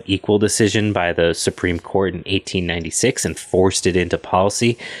separate but equal decision by the Supreme Court in 1896 and forced it into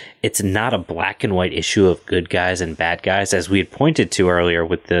policy. It's not a black and white issue of good guys and bad guys, as we had pointed to earlier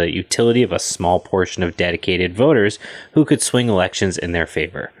with the utility of a small portion of dedicated voters who could swing elections in their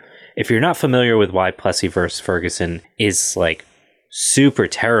favor. If you're not familiar with why Plessy versus Ferguson is like super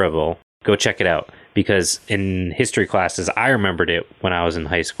terrible, go check it out. Because in history classes, I remembered it when I was in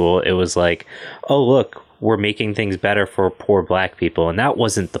high school. It was like, oh, look, we're making things better for poor black people. And that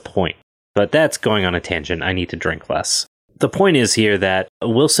wasn't the point. But that's going on a tangent. I need to drink less. The point is here that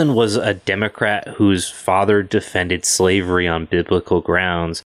Wilson was a Democrat whose father defended slavery on biblical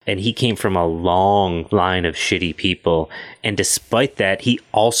grounds. And he came from a long line of shitty people. And despite that, he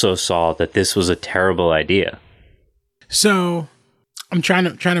also saw that this was a terrible idea. So I'm trying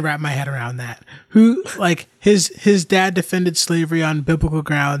to wrap my head around that. Who, like, his dad defended slavery on biblical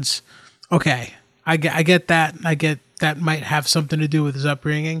grounds. Okay, I get that. I get that might have something to do with his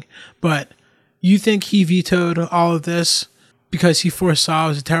upbringing. But you think he vetoed all of this because he foresaw it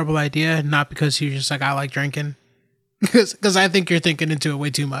was a terrible idea, not because he was just like, I like drinking? Because I think you're thinking into it way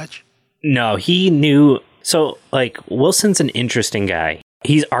too much. No, he knew. So, like, Wilson's an interesting guy.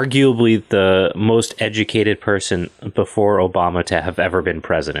 He's arguably the most educated person before Obama to have ever been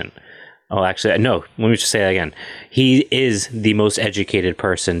president. Oh, actually, no, let me just say that again. He is the most educated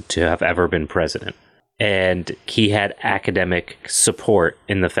person to have ever been president. And he had academic support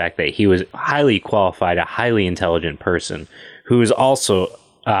in the fact that he was highly qualified, a highly intelligent person who is also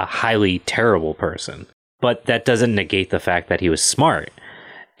a highly terrible person. But that doesn't negate the fact that he was smart.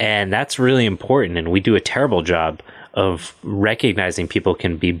 And that's really important. And we do a terrible job of recognizing people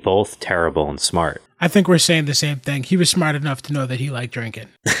can be both terrible and smart. I think we're saying the same thing. He was smart enough to know that he liked drinking.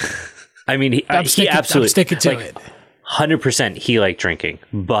 I mean, he absolutely, I'm sticking to it. 100% he liked drinking.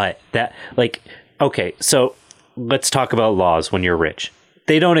 But that, like, okay, so let's talk about laws when you're rich.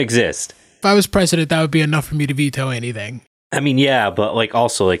 They don't exist. If I was president, that would be enough for me to veto anything. I mean, yeah, but like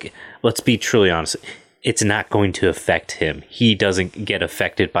also, like, let's be truly honest. It's not going to affect him. He doesn't get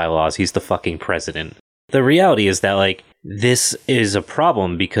affected by laws. He's the fucking president. The reality is that, like, this is a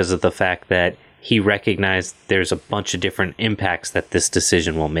problem because of the fact that he recognized there's a bunch of different impacts that this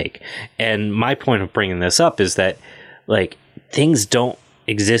decision will make. And my point of bringing this up is that, like, things don't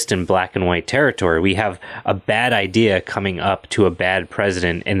exist in black and white territory. We have a bad idea coming up to a bad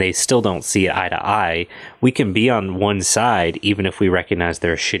president and they still don't see it eye to eye. We can be on one side even if we recognize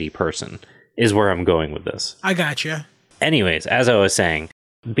they're a shitty person, is where I'm going with this. I gotcha. Anyways, as I was saying,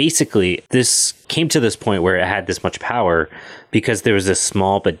 basically, this came to this point where it had this much power because there was this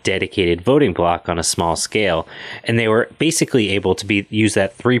small but dedicated voting bloc on a small scale, and they were basically able to use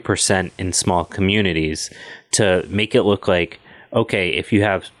that 3% in small communities to make it look like, okay, if you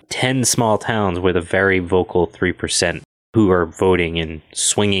have 10 small towns with a very vocal 3% who are voting in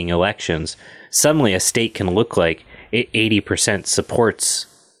swinging elections, suddenly a state can look like 80% supports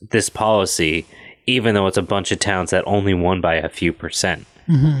this policy, even though it's a bunch of towns that only won by a few percent.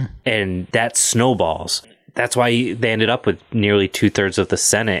 Mm-hmm. And that snowballs. That's why they ended up with nearly 2/3 of the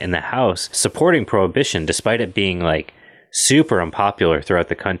Senate and the House supporting Prohibition, despite it being like super unpopular throughout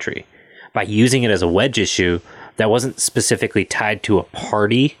the country. By using it as a wedge issue that wasn't specifically tied to a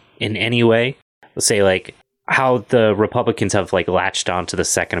party in any way. Let's say like how the Republicans have like latched onto the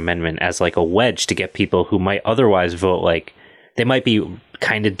Second Amendment as like a wedge to get people who might otherwise vote like they might be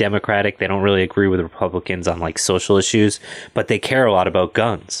kind of Democratic. They don't really agree with Republicans on like social issues, but they care a lot about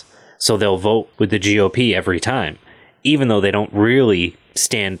guns. So they'll vote with the GOP every time, even though they don't really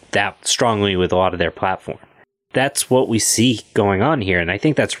stand that strongly with a lot of their platform. That's what we see going on here. And I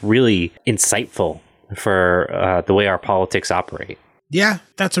think that's really insightful for the way our politics operate. Yeah,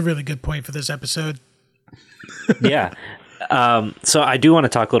 that's a really good point for this episode. Yeah. So I do want to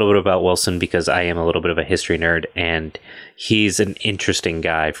talk a little bit about Wilson because I am a little bit of a history nerd and he's an interesting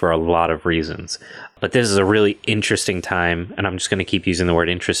guy for a lot of reasons. But this is a really interesting time, and I'm just going to keep using the word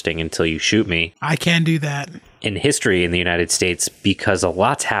interesting until you shoot me. I can do that. In history in the United States because a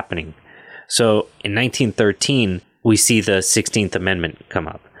lot's happening. So in 1913, we see the 16th Amendment come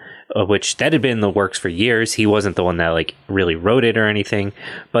up, which that had been in the works for years. He wasn't the one that like really wrote it or anything,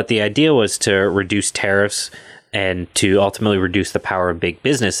 but the idea was to reduce tariffs and to ultimately reduce the power of big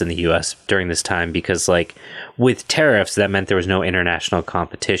business in the U.S. during this time, because like with tariffs, that meant there was no international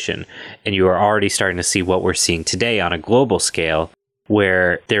competition. And you are already starting to see what we're seeing today on a global scale,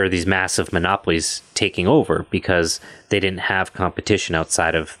 where there are these massive monopolies taking over because they didn't have competition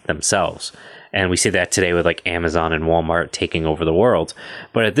outside of themselves. And we see that today with like Amazon and Walmart taking over the world.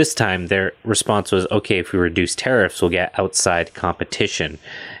 But at this time, their response was, okay, if we reduce tariffs, we'll get outside competition,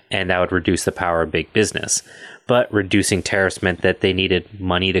 and that would reduce the power of big business. But reducing tariffs meant that they needed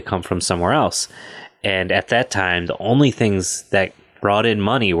money to come from somewhere else. And at that time, the only things that brought in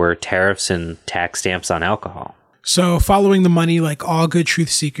money were tariffs and tax stamps on alcohol. So following the money like all good truth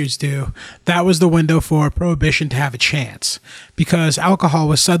seekers do, that was the window for Prohibition to have a chance, because alcohol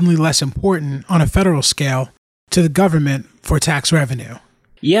was suddenly less important on a federal scale to the government for tax revenue.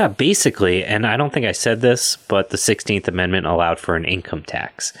 Yeah, basically, and I don't think I said this, but the 16th Amendment allowed for an income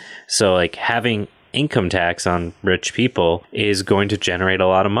tax. So like having income tax on rich people is going to generate a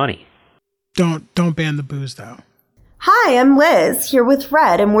lot of money. Don't ban the booze though. Hi, I'm Liz, here with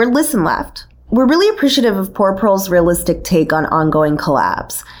Red, and we're Listen Left. We're really appreciative of Poor Pearl's realistic take on ongoing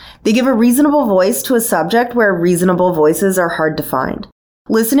collapse. They give a reasonable voice to a subject where reasonable voices are hard to find.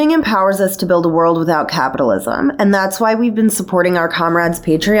 Listening empowers us to build a world without capitalism, and that's why we've been supporting our comrades'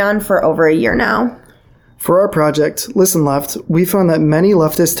 Patreon for over a year now. For our project, Listen Left, we found that many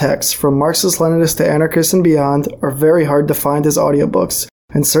leftist texts, from Marxist-Leninists to anarchists and beyond, are very hard to find as audiobooks,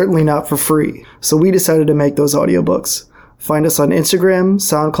 and certainly not for free, so we decided to make those audiobooks. Find us on Instagram,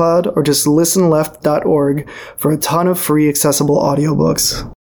 SoundCloud, or just listenleft.org for a ton of free accessible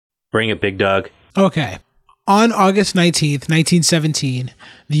audiobooks. Bring it, big dog. Okay. On August 19th, 1917,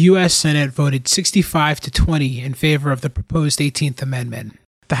 the U.S. Senate voted 65-20 in favor of the proposed 18th Amendment.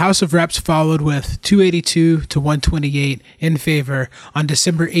 The House of Reps followed with 282 to 128 in favor on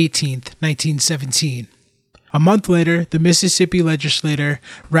December 18th, 1917. A month later, the Mississippi legislature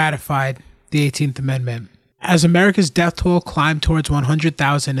ratified the 18th Amendment. As America's death toll climbed towards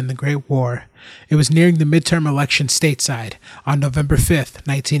 100,000 in the Great War, it was nearing the midterm election stateside on November 5th,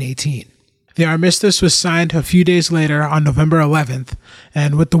 1918. The armistice was signed a few days later on November 11th,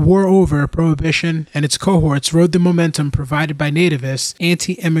 and with the war over, Prohibition and its cohorts rode the momentum provided by nativists'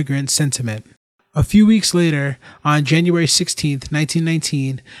 anti-immigrant sentiment. A few weeks later, on January 16,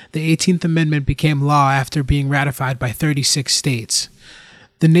 1919, the 18th Amendment became law after being ratified by 36 states.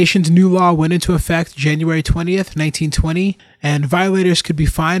 The nation's new law went into effect January 20th, 1920, and violators could be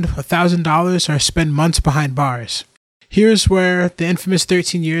fined $1,000 or spend months behind bars. Here's where the infamous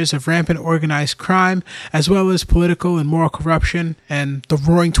 13 years of rampant organized crime, as well as political and moral corruption, and the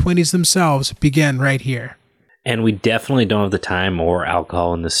Roaring Twenties themselves began right here. And we definitely don't have the time or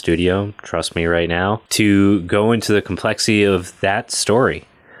alcohol in the studio, trust me right now, to go into the complexity of that story.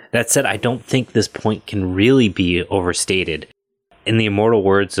 That said, I don't think this point can really be overstated. In the immortal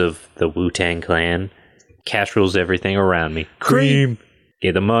words of the Wu-Tang Clan, cash rules everything around me. Cream!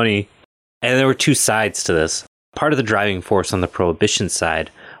 Get the money. And there were two sides to this. Part of the driving force on the Prohibition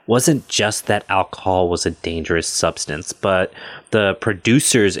side wasn't just that alcohol was a dangerous substance, but the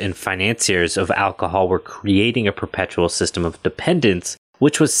producers and financiers of alcohol were creating a perpetual system of dependence,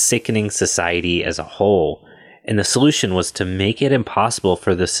 which was sickening society as a whole. And the solution was to make it impossible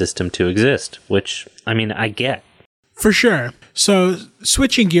for the system to exist, which, I mean, I get. For sure. So,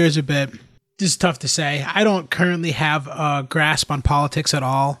 switching gears a bit, this is tough to say. I don't currently have a grasp on politics at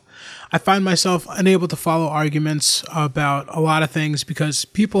all. I find myself unable to follow arguments about a lot of things because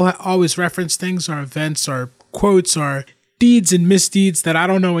people always reference things or events or quotes or deeds and misdeeds that I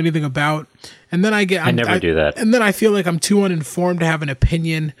don't know anything about. And then I never do that. And then I feel like I'm too uninformed to have an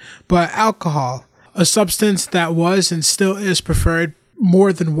opinion. But alcohol, a substance that was and still is preferred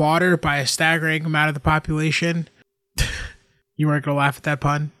more than water by a staggering amount of the population. You weren't going to laugh at that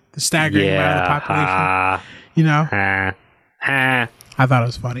pun? The staggering amount of the population. You know? I thought it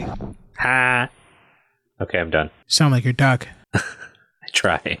was funny. Okay, I'm done. Sound like your duck. I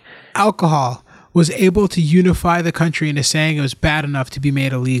try. Alcohol was able to unify the country into saying it was bad enough to be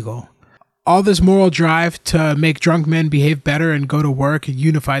made illegal. All this moral drive to make drunk men behave better and go to work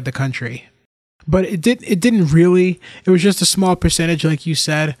unified the country. But it didn't really. It was just a small percentage, like you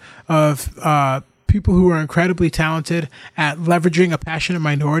said, of people who were incredibly talented at leveraging a passionate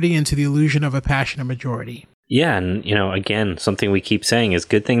minority into the illusion of a passionate majority. Yeah, and, again, something we keep saying is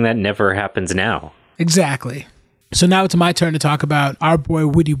good thing that never happens now. Exactly. So now it's my turn to talk about our boy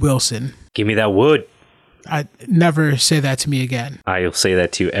Woody Wilson. Give me that wood. I never say that to me again. I'll say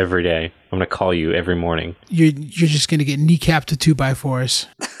that to you every day. I'm going to call you every morning. You're just going to get kneecapped to 2x4s.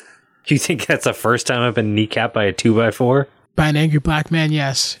 You think that's the first time I've been kneecapped by a 2x4? By an angry black man,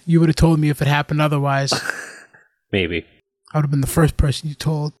 yes. You would have told me if it happened otherwise. Maybe. I would have been the first person you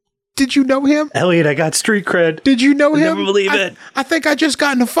told. Did you know him? Elliot, I got street cred. Did you know him? Never believe it. I think I just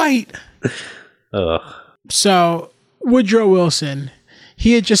got in a fight. Ugh. So, Woodrow Wilson,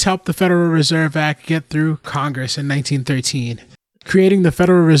 he had just helped the Federal Reserve Act get through Congress in 1913. creating the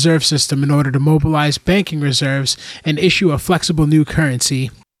Federal Reserve System in order to mobilize banking reserves and issue a flexible new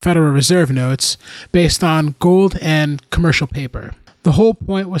currency, Federal Reserve notes, based on gold and commercial paper. The whole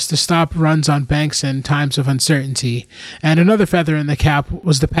point was to stop runs on banks in times of uncertainty, and another feather in the cap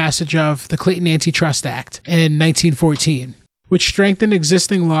was the passage of the Clayton Antitrust Act in 1914, which strengthened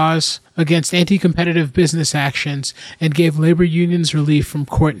existing laws against anti-competitive business actions and gave labor unions relief from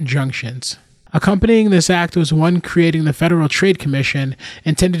court injunctions. Accompanying this act was one creating the Federal Trade Commission,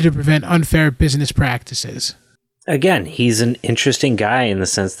 intended to prevent unfair business practices. Again, he's an interesting guy in the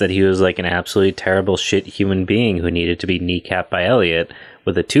sense that he was like an absolutely terrible shit human being who needed to be kneecapped by Elliot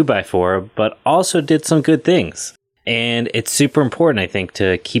with a 2x4, but also did some good things. And it's super important, I think,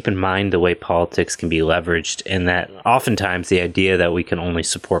 to keep in mind the way politics can be leveraged, and that oftentimes the idea that we can only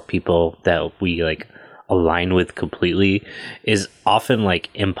support people that we like align with completely is often like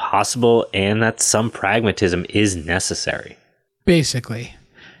impossible, and that some pragmatism is necessary. Basically.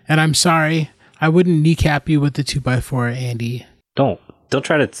 And I'm sorry, I wouldn't kneecap you with the 2x4, Andy. Don't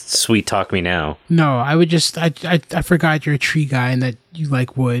try to sweet talk me now. No, I would just, I forgot you're a tree guy and that you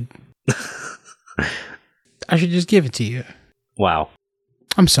like wood. I should just give it to you. Wow.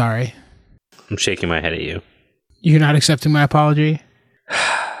 I'm sorry. I'm shaking my head at you. You're not accepting my apology?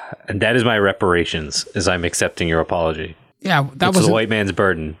 And that is my reparations, is I'm accepting your apology. Yeah, that was the white man's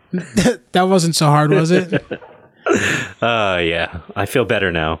burden. That wasn't so hard, was it? Yeah. I feel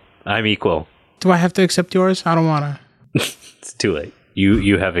better now. I'm equal. Do I have to accept yours? I don't want to. It's too late.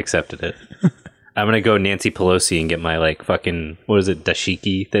 You have accepted it. I'm going to go Nancy Pelosi and get my, like, fucking, what is it,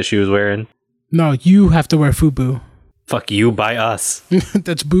 dashiki that she was wearing? No, you have to wear FUBU. Fuck you, by us.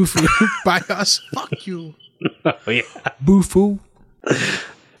 That's boo-foo. By us. Fuck you. Oh, yeah. Boo-foo.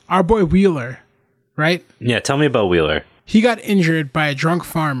 Our boy Wheeler, right? Yeah, tell me about Wheeler. He got injured by a drunk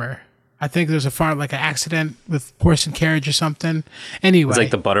farmer. I think there was a farm, like an accident with horse and carriage or something. Anyway. It's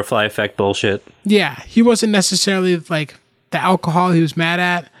like the butterfly effect bullshit. Yeah, he wasn't necessarily like the alcohol he was mad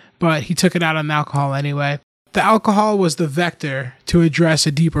at, but he took it out on the alcohol anyway. The alcohol was the vector to address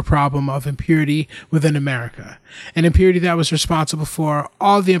a deeper problem of impurity within America, an impurity that was responsible for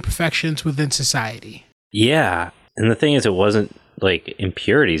all the imperfections within society. Yeah, and the thing is, it wasn't like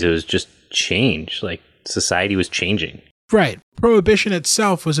impurities, it was just change. Like, society was changing. Right. Prohibition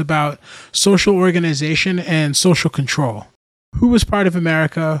itself was about social organization and social control. Who was part of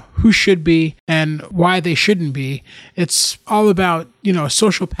America, who should be, and why they shouldn't be. It's all about,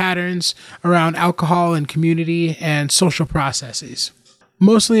 social patterns around alcohol and community and social processes.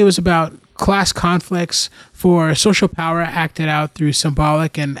 Mostly it was about class conflicts for social power acted out through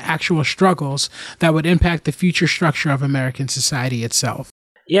symbolic and actual struggles that would impact the future structure of American society itself.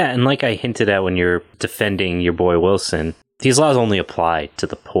 Yeah, and like I hinted at when you're defending your boy Wilson, these laws only apply to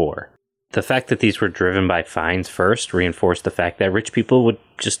the poor. The fact that these were driven by fines first reinforced the fact that rich people would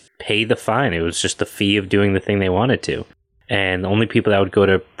just pay the fine. It was just the fee of doing the thing they wanted to. And the only people that would go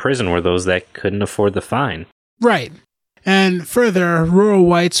to prison were those that couldn't afford the fine. Right. And further, rural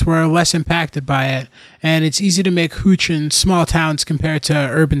whites were less impacted by it, and it's easy to make hooch in small towns compared to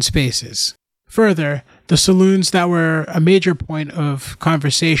urban spaces. Further, the saloons that were a major point of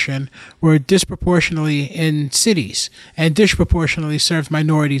conversation were disproportionately in cities and disproportionately served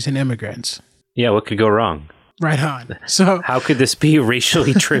minorities and immigrants. Yeah, what could go wrong? Right on. So, how could this be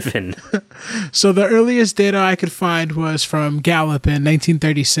racially driven? So the earliest data I could find was from Gallup in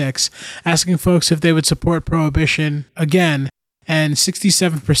 1936, asking folks if they would support prohibition again, and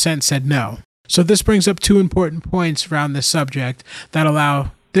 67% said no. So this brings up two important points around this subject that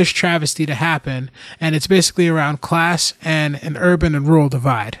allow this travesty to happen, and it's basically around class and an urban and rural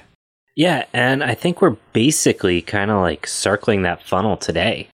divide. Yeah, and I think we're basically kind of like circling that funnel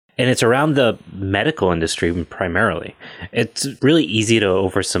today. And it's around the medical industry primarily. It's really easy to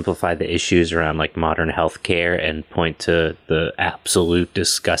oversimplify the issues around like modern healthcare and point to the absolute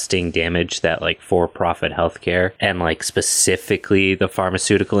disgusting damage that like for-profit healthcare and like specifically the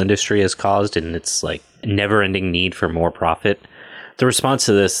pharmaceutical industry has caused, and its like never-ending need for more profit. The response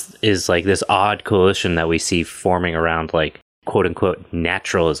to this is like this odd coalition that we see forming around like quote-unquote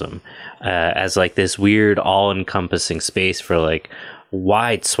naturalism as like this weird all-encompassing space for like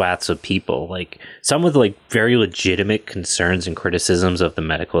wide swaths of people, like some with like very legitimate concerns and criticisms of the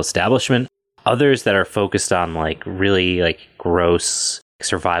medical establishment, others that are focused on like really like gross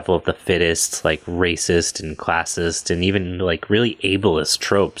survival of the fittest, like racist and classist and even like really ableist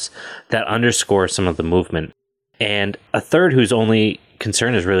tropes that underscore some of the movement. And a third whose only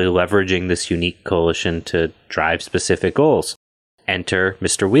concern is really leveraging this unique coalition to drive specific goals. Enter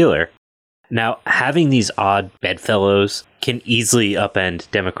Mr. Wheeler. Now, having these odd bedfellows can easily upend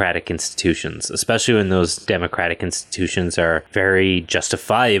democratic institutions, especially when those democratic institutions are very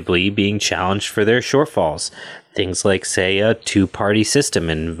justifiably being challenged for their shortfalls. Things like, say, a two-party system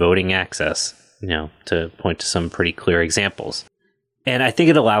and voting access, to point to some pretty clear examples. And I think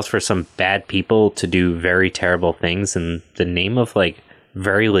it allows for some bad people to do very terrible things in the name of,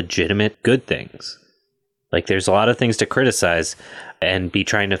 very legitimate good things. There's a lot of things to criticize and be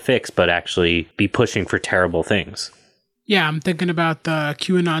trying to fix, but actually be pushing for terrible things. Yeah, I'm thinking about the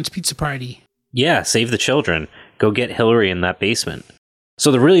QAnon's pizza party. Yeah, save the children. Go get Hillary in that basement.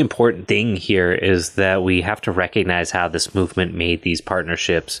 So the really important thing here is that we have to recognize how this movement made these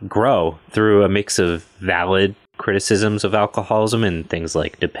partnerships grow through a mix of valid criticisms of alcoholism and things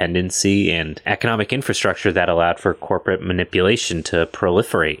like dependency and economic infrastructure that allowed for corporate manipulation to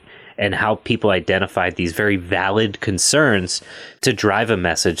proliferate, and how people identified these very valid concerns to drive a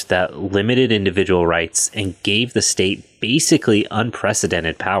message that limited individual rights and gave the state basically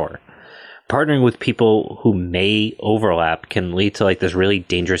unprecedented power. Partnering with people who may overlap can lead to this really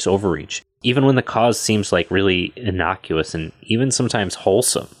dangerous overreach, even when the cause seems really innocuous and even sometimes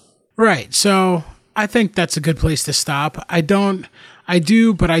wholesome. Right. So I think that's a good place to stop. I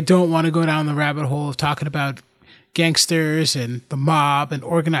do, but I don't want to go down the rabbit hole of talking about gangsters and the mob and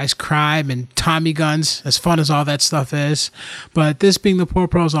organized crime and Tommy guns, as fun as all that stuff is. But this being the Poor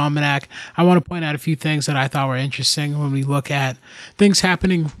Pro's Almanac, I want to point out a few things that I thought were interesting when we look at things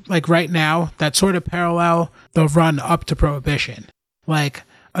happening right now that sort of parallel the run up to Prohibition.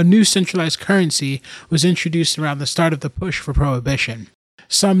 A new centralized currency was introduced around the start of the push for Prohibition.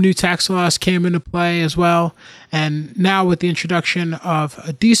 Some new tax laws came into play as well, and now with the introduction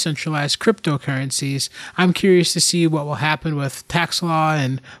of decentralized cryptocurrencies, I'm curious to see what will happen with tax law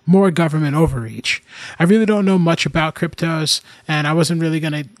and more government overreach. I really don't know much about cryptos, and I wasn't really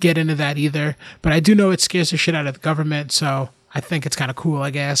going to get into that either, but I do know it scares the shit out of the government, so I think it's kind of cool, I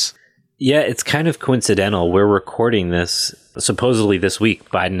guess. Yeah, it's kind of coincidental. We're recording this supposedly this week.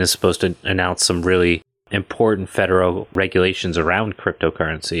 Biden is supposed to announce some really important federal regulations around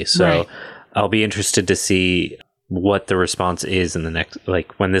cryptocurrency. So right. I'll be interested to see what the response is in the next,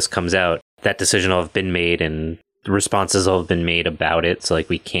 when this comes out. That decision will have been made and the responses will have been made about it. So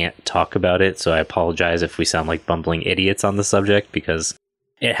we can't talk about it. So I apologize if we sound like bumbling idiots on the subject because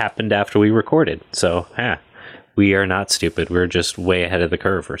it happened after we recorded. So, we are not stupid. We're just way ahead of the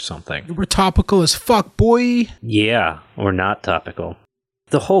curve or something. We're topical as fuck, boy. Yeah, we're not topical.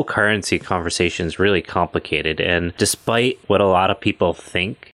 The whole currency conversation is really complicated, and despite what a lot of people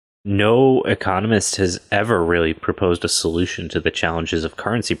think, no economist has ever really proposed a solution to the challenges of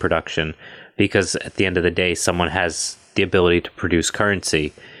currency production, because at the end of the day, someone has the ability to produce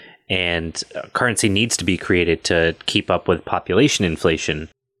currency, and currency needs to be created to keep up with population inflation.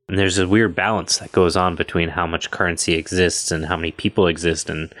 And there's a weird balance that goes on between how much currency exists and how many people exist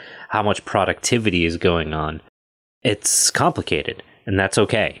and how much productivity is going on. It's complicated. And that's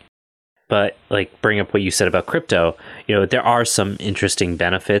okay. But bring up what you said about crypto, there are some interesting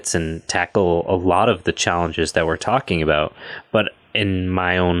benefits and tackle a lot of the challenges that we're talking about. But in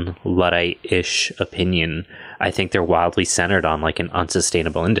my own Luddite-ish opinion, I think they're wildly centered on an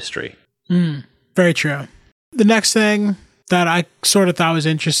unsustainable industry. Very true. The next thing that I sort of thought was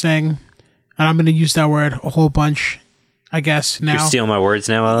interesting, and I'm going to use that word a whole bunch, I guess, now. You're stealing my words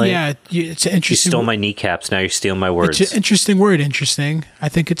now, Elliot? Yeah, it's an interesting... You stole my kneecaps, now you're stealing my words. It's an interesting word, interesting. I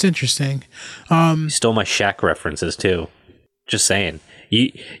think it's interesting. You stole my Shaq references, too. Just saying.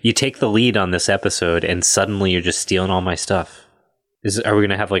 You take the lead on this episode, and suddenly you're just stealing all my stuff. Are we going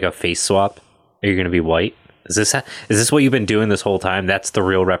to have a face swap? Are you going to be white? Is this what you've been doing this whole time? That's the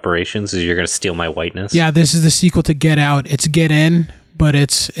real reparations, is you're going to steal my whiteness? Yeah, this is the sequel to Get Out. It's Get In, but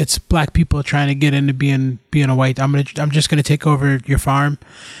it's black people trying to get into being a white. I'm just gonna take over your farm.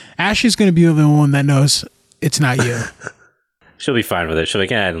 Ashley's gonna be the one that knows it's not you. She'll be fine with it. She'll be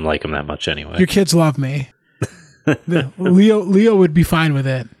like, I didn't like him that much anyway. Your kids love me. Leo would be fine with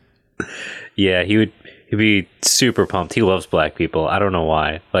it. Yeah, he'd be super pumped. He loves black people. I don't know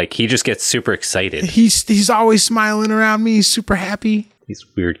why. He just gets super excited. He's always smiling around me. He's super happy. He's a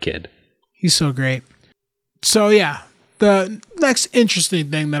weird kid. He's so great. So yeah. The next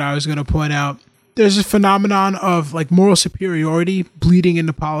interesting thing that I was going to point out, there's a phenomenon of moral superiority bleeding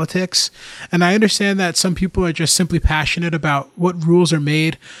into politics. And I understand that some people are just simply passionate about what rules are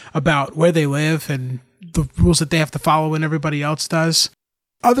made about where they live and the rules that they have to follow when everybody else does.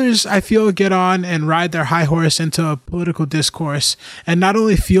 Others, I feel, get on and ride their high horse into a political discourse and not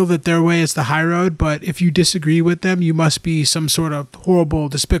only feel that their way is the high road, but if you disagree with them, you must be some sort of horrible,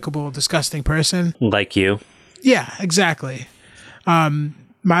 despicable, disgusting person. Like you. Yeah, exactly.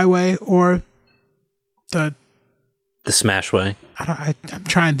 my way or the smash way. I'm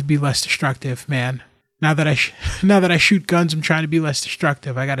trying to be less destructive, man. Now that I shoot guns, I'm trying to be less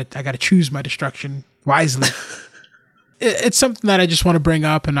destructive. I gotta choose my destruction wisely. It's something that I just want to bring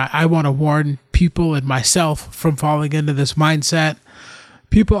up, and I want to warn people and myself from falling into this mindset.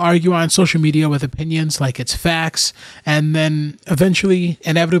 People argue on social media with opinions like it's facts, and then eventually,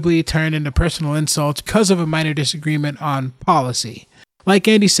 inevitably turn into personal insults because of a minor disagreement on policy. Like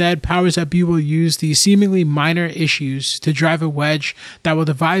Andy said, powers that be will use these seemingly minor issues to drive a wedge that will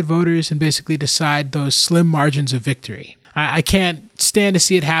divide voters and basically decide those slim margins of victory. I can't stand to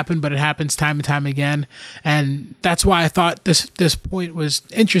see it happen, but it happens time and time again. And that's why I thought this point was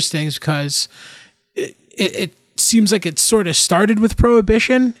interesting, is because it seems like it sort of started with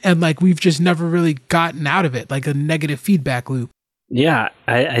Prohibition, and like we've just never really gotten out of it, like a negative feedback loop. Yeah,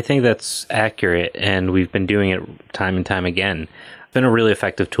 I think that's accurate, and we've been doing it time and time again. It's been a really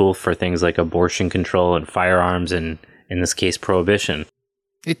effective tool for things like abortion control and firearms, and in this case, Prohibition.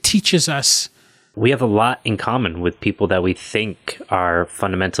 It teaches us. We have a lot in common with people that we think are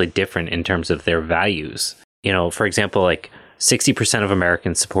fundamentally different in terms of their values. You know, for example, like 60% of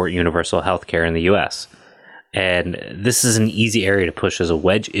Americans support universal health care in the US. And this is an easy area to push as a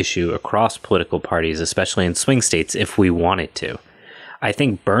wedge issue across political parties, especially in swing states, if we wanted to. I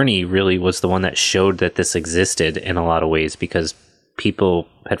think Bernie really was the one that showed that this existed in a lot of ways because people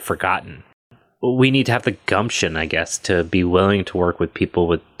had forgotten. We need to have the gumption, I guess, to be willing to work with people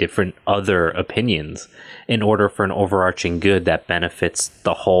with different other opinions in order for an overarching good that benefits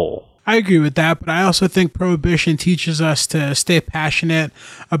the whole. I agree with that, but I also think Prohibition teaches us to stay passionate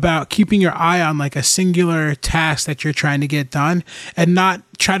about keeping your eye on like a singular task that you're trying to get done, and not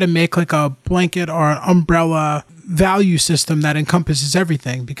try to make like a blanket or an umbrella value system that encompasses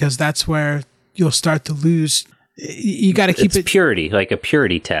everything, because that's where you'll start to lose. You got to keep it purity, like a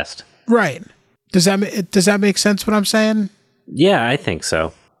purity test. Right. Does that make sense what I'm saying? Yeah, I think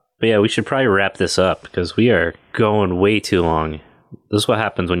so. But yeah, we should probably wrap this up because we are going way too long. This is what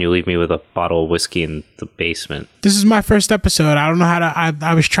happens when you leave me with a bottle of whiskey in the basement. This is my first episode. I don't know how to...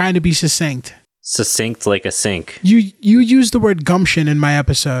 I was trying to be succinct. Succinct like a sink. You used the word gumption in my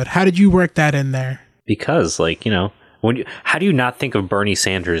episode. How did you work that in there? Because, like, you know, how do you not think of Bernie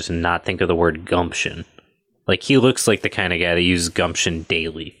Sanders and not think of the word gumption? Like, he looks like the kind of guy that uses gumption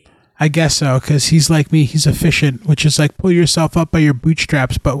daily. I guess so, because he's like me. He's efficient, which is like pull yourself up by your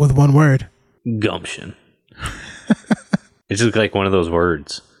bootstraps, but with one word. Gumption. It's just like one of those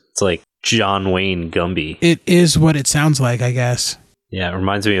words. It's like John Wayne Gumby. It is what it sounds like, I guess. Yeah, it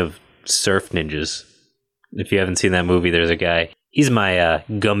reminds me of Surf Ninjas. If you haven't seen that movie, there's a guy. He's my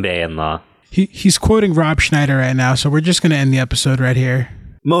Gumby-in-law. He's quoting Rob Schneider right now, so we're just going to end the episode right here.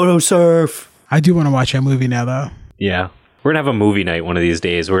 Moto Surf. I do want to watch that movie now, though. Yeah. We're going to have a movie night one of these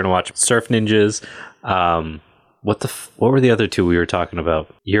days. We're going to watch Surf Ninjas. What were the other two we were talking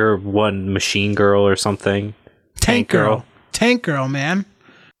about? You're one Machine Girl or something? Tank Girl. Tank Girl, man.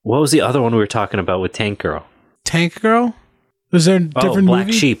 What was the other one we were talking about with Tank Girl? Tank Girl? Was there a different Black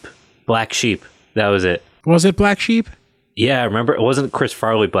movie? Sheep. Black Sheep. That was it. Was it Black Sheep? Yeah, I remember. It wasn't Chris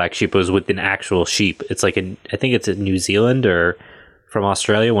Farley Black Sheep. It was with an actual sheep. It's like I think it's in New Zealand or from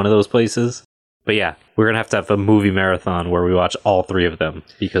Australia, one of those places. But yeah, we're going to have a movie marathon where we watch all three of them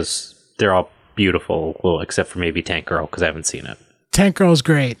because they're all beautiful. Well, except for maybe Tank Girl because I haven't seen it. Tank Girl's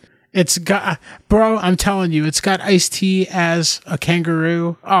great. It's got, bro, I'm telling you, it's got Ice-T as a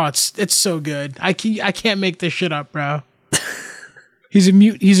kangaroo. Oh, it's so good. I can't make this shit up, bro. He's a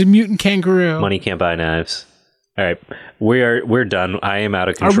mutant kangaroo. Money can't buy knives. All right, we're done. I am out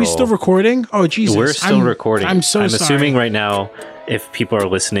of control. Are we still recording? Oh, Jesus. We're still recording. I'm sorry. Assuming right now, if people are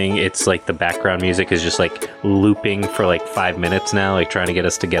listening, it's like the background music is just like looping for like 5 minutes now, like trying to get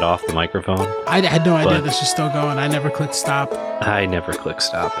us to get off the microphone. I had no idea this was still going. I never clicked stop. I never click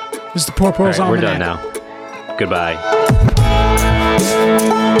stop. This is the Poor Pearls All right, we're done Almanac. now. Goodbye.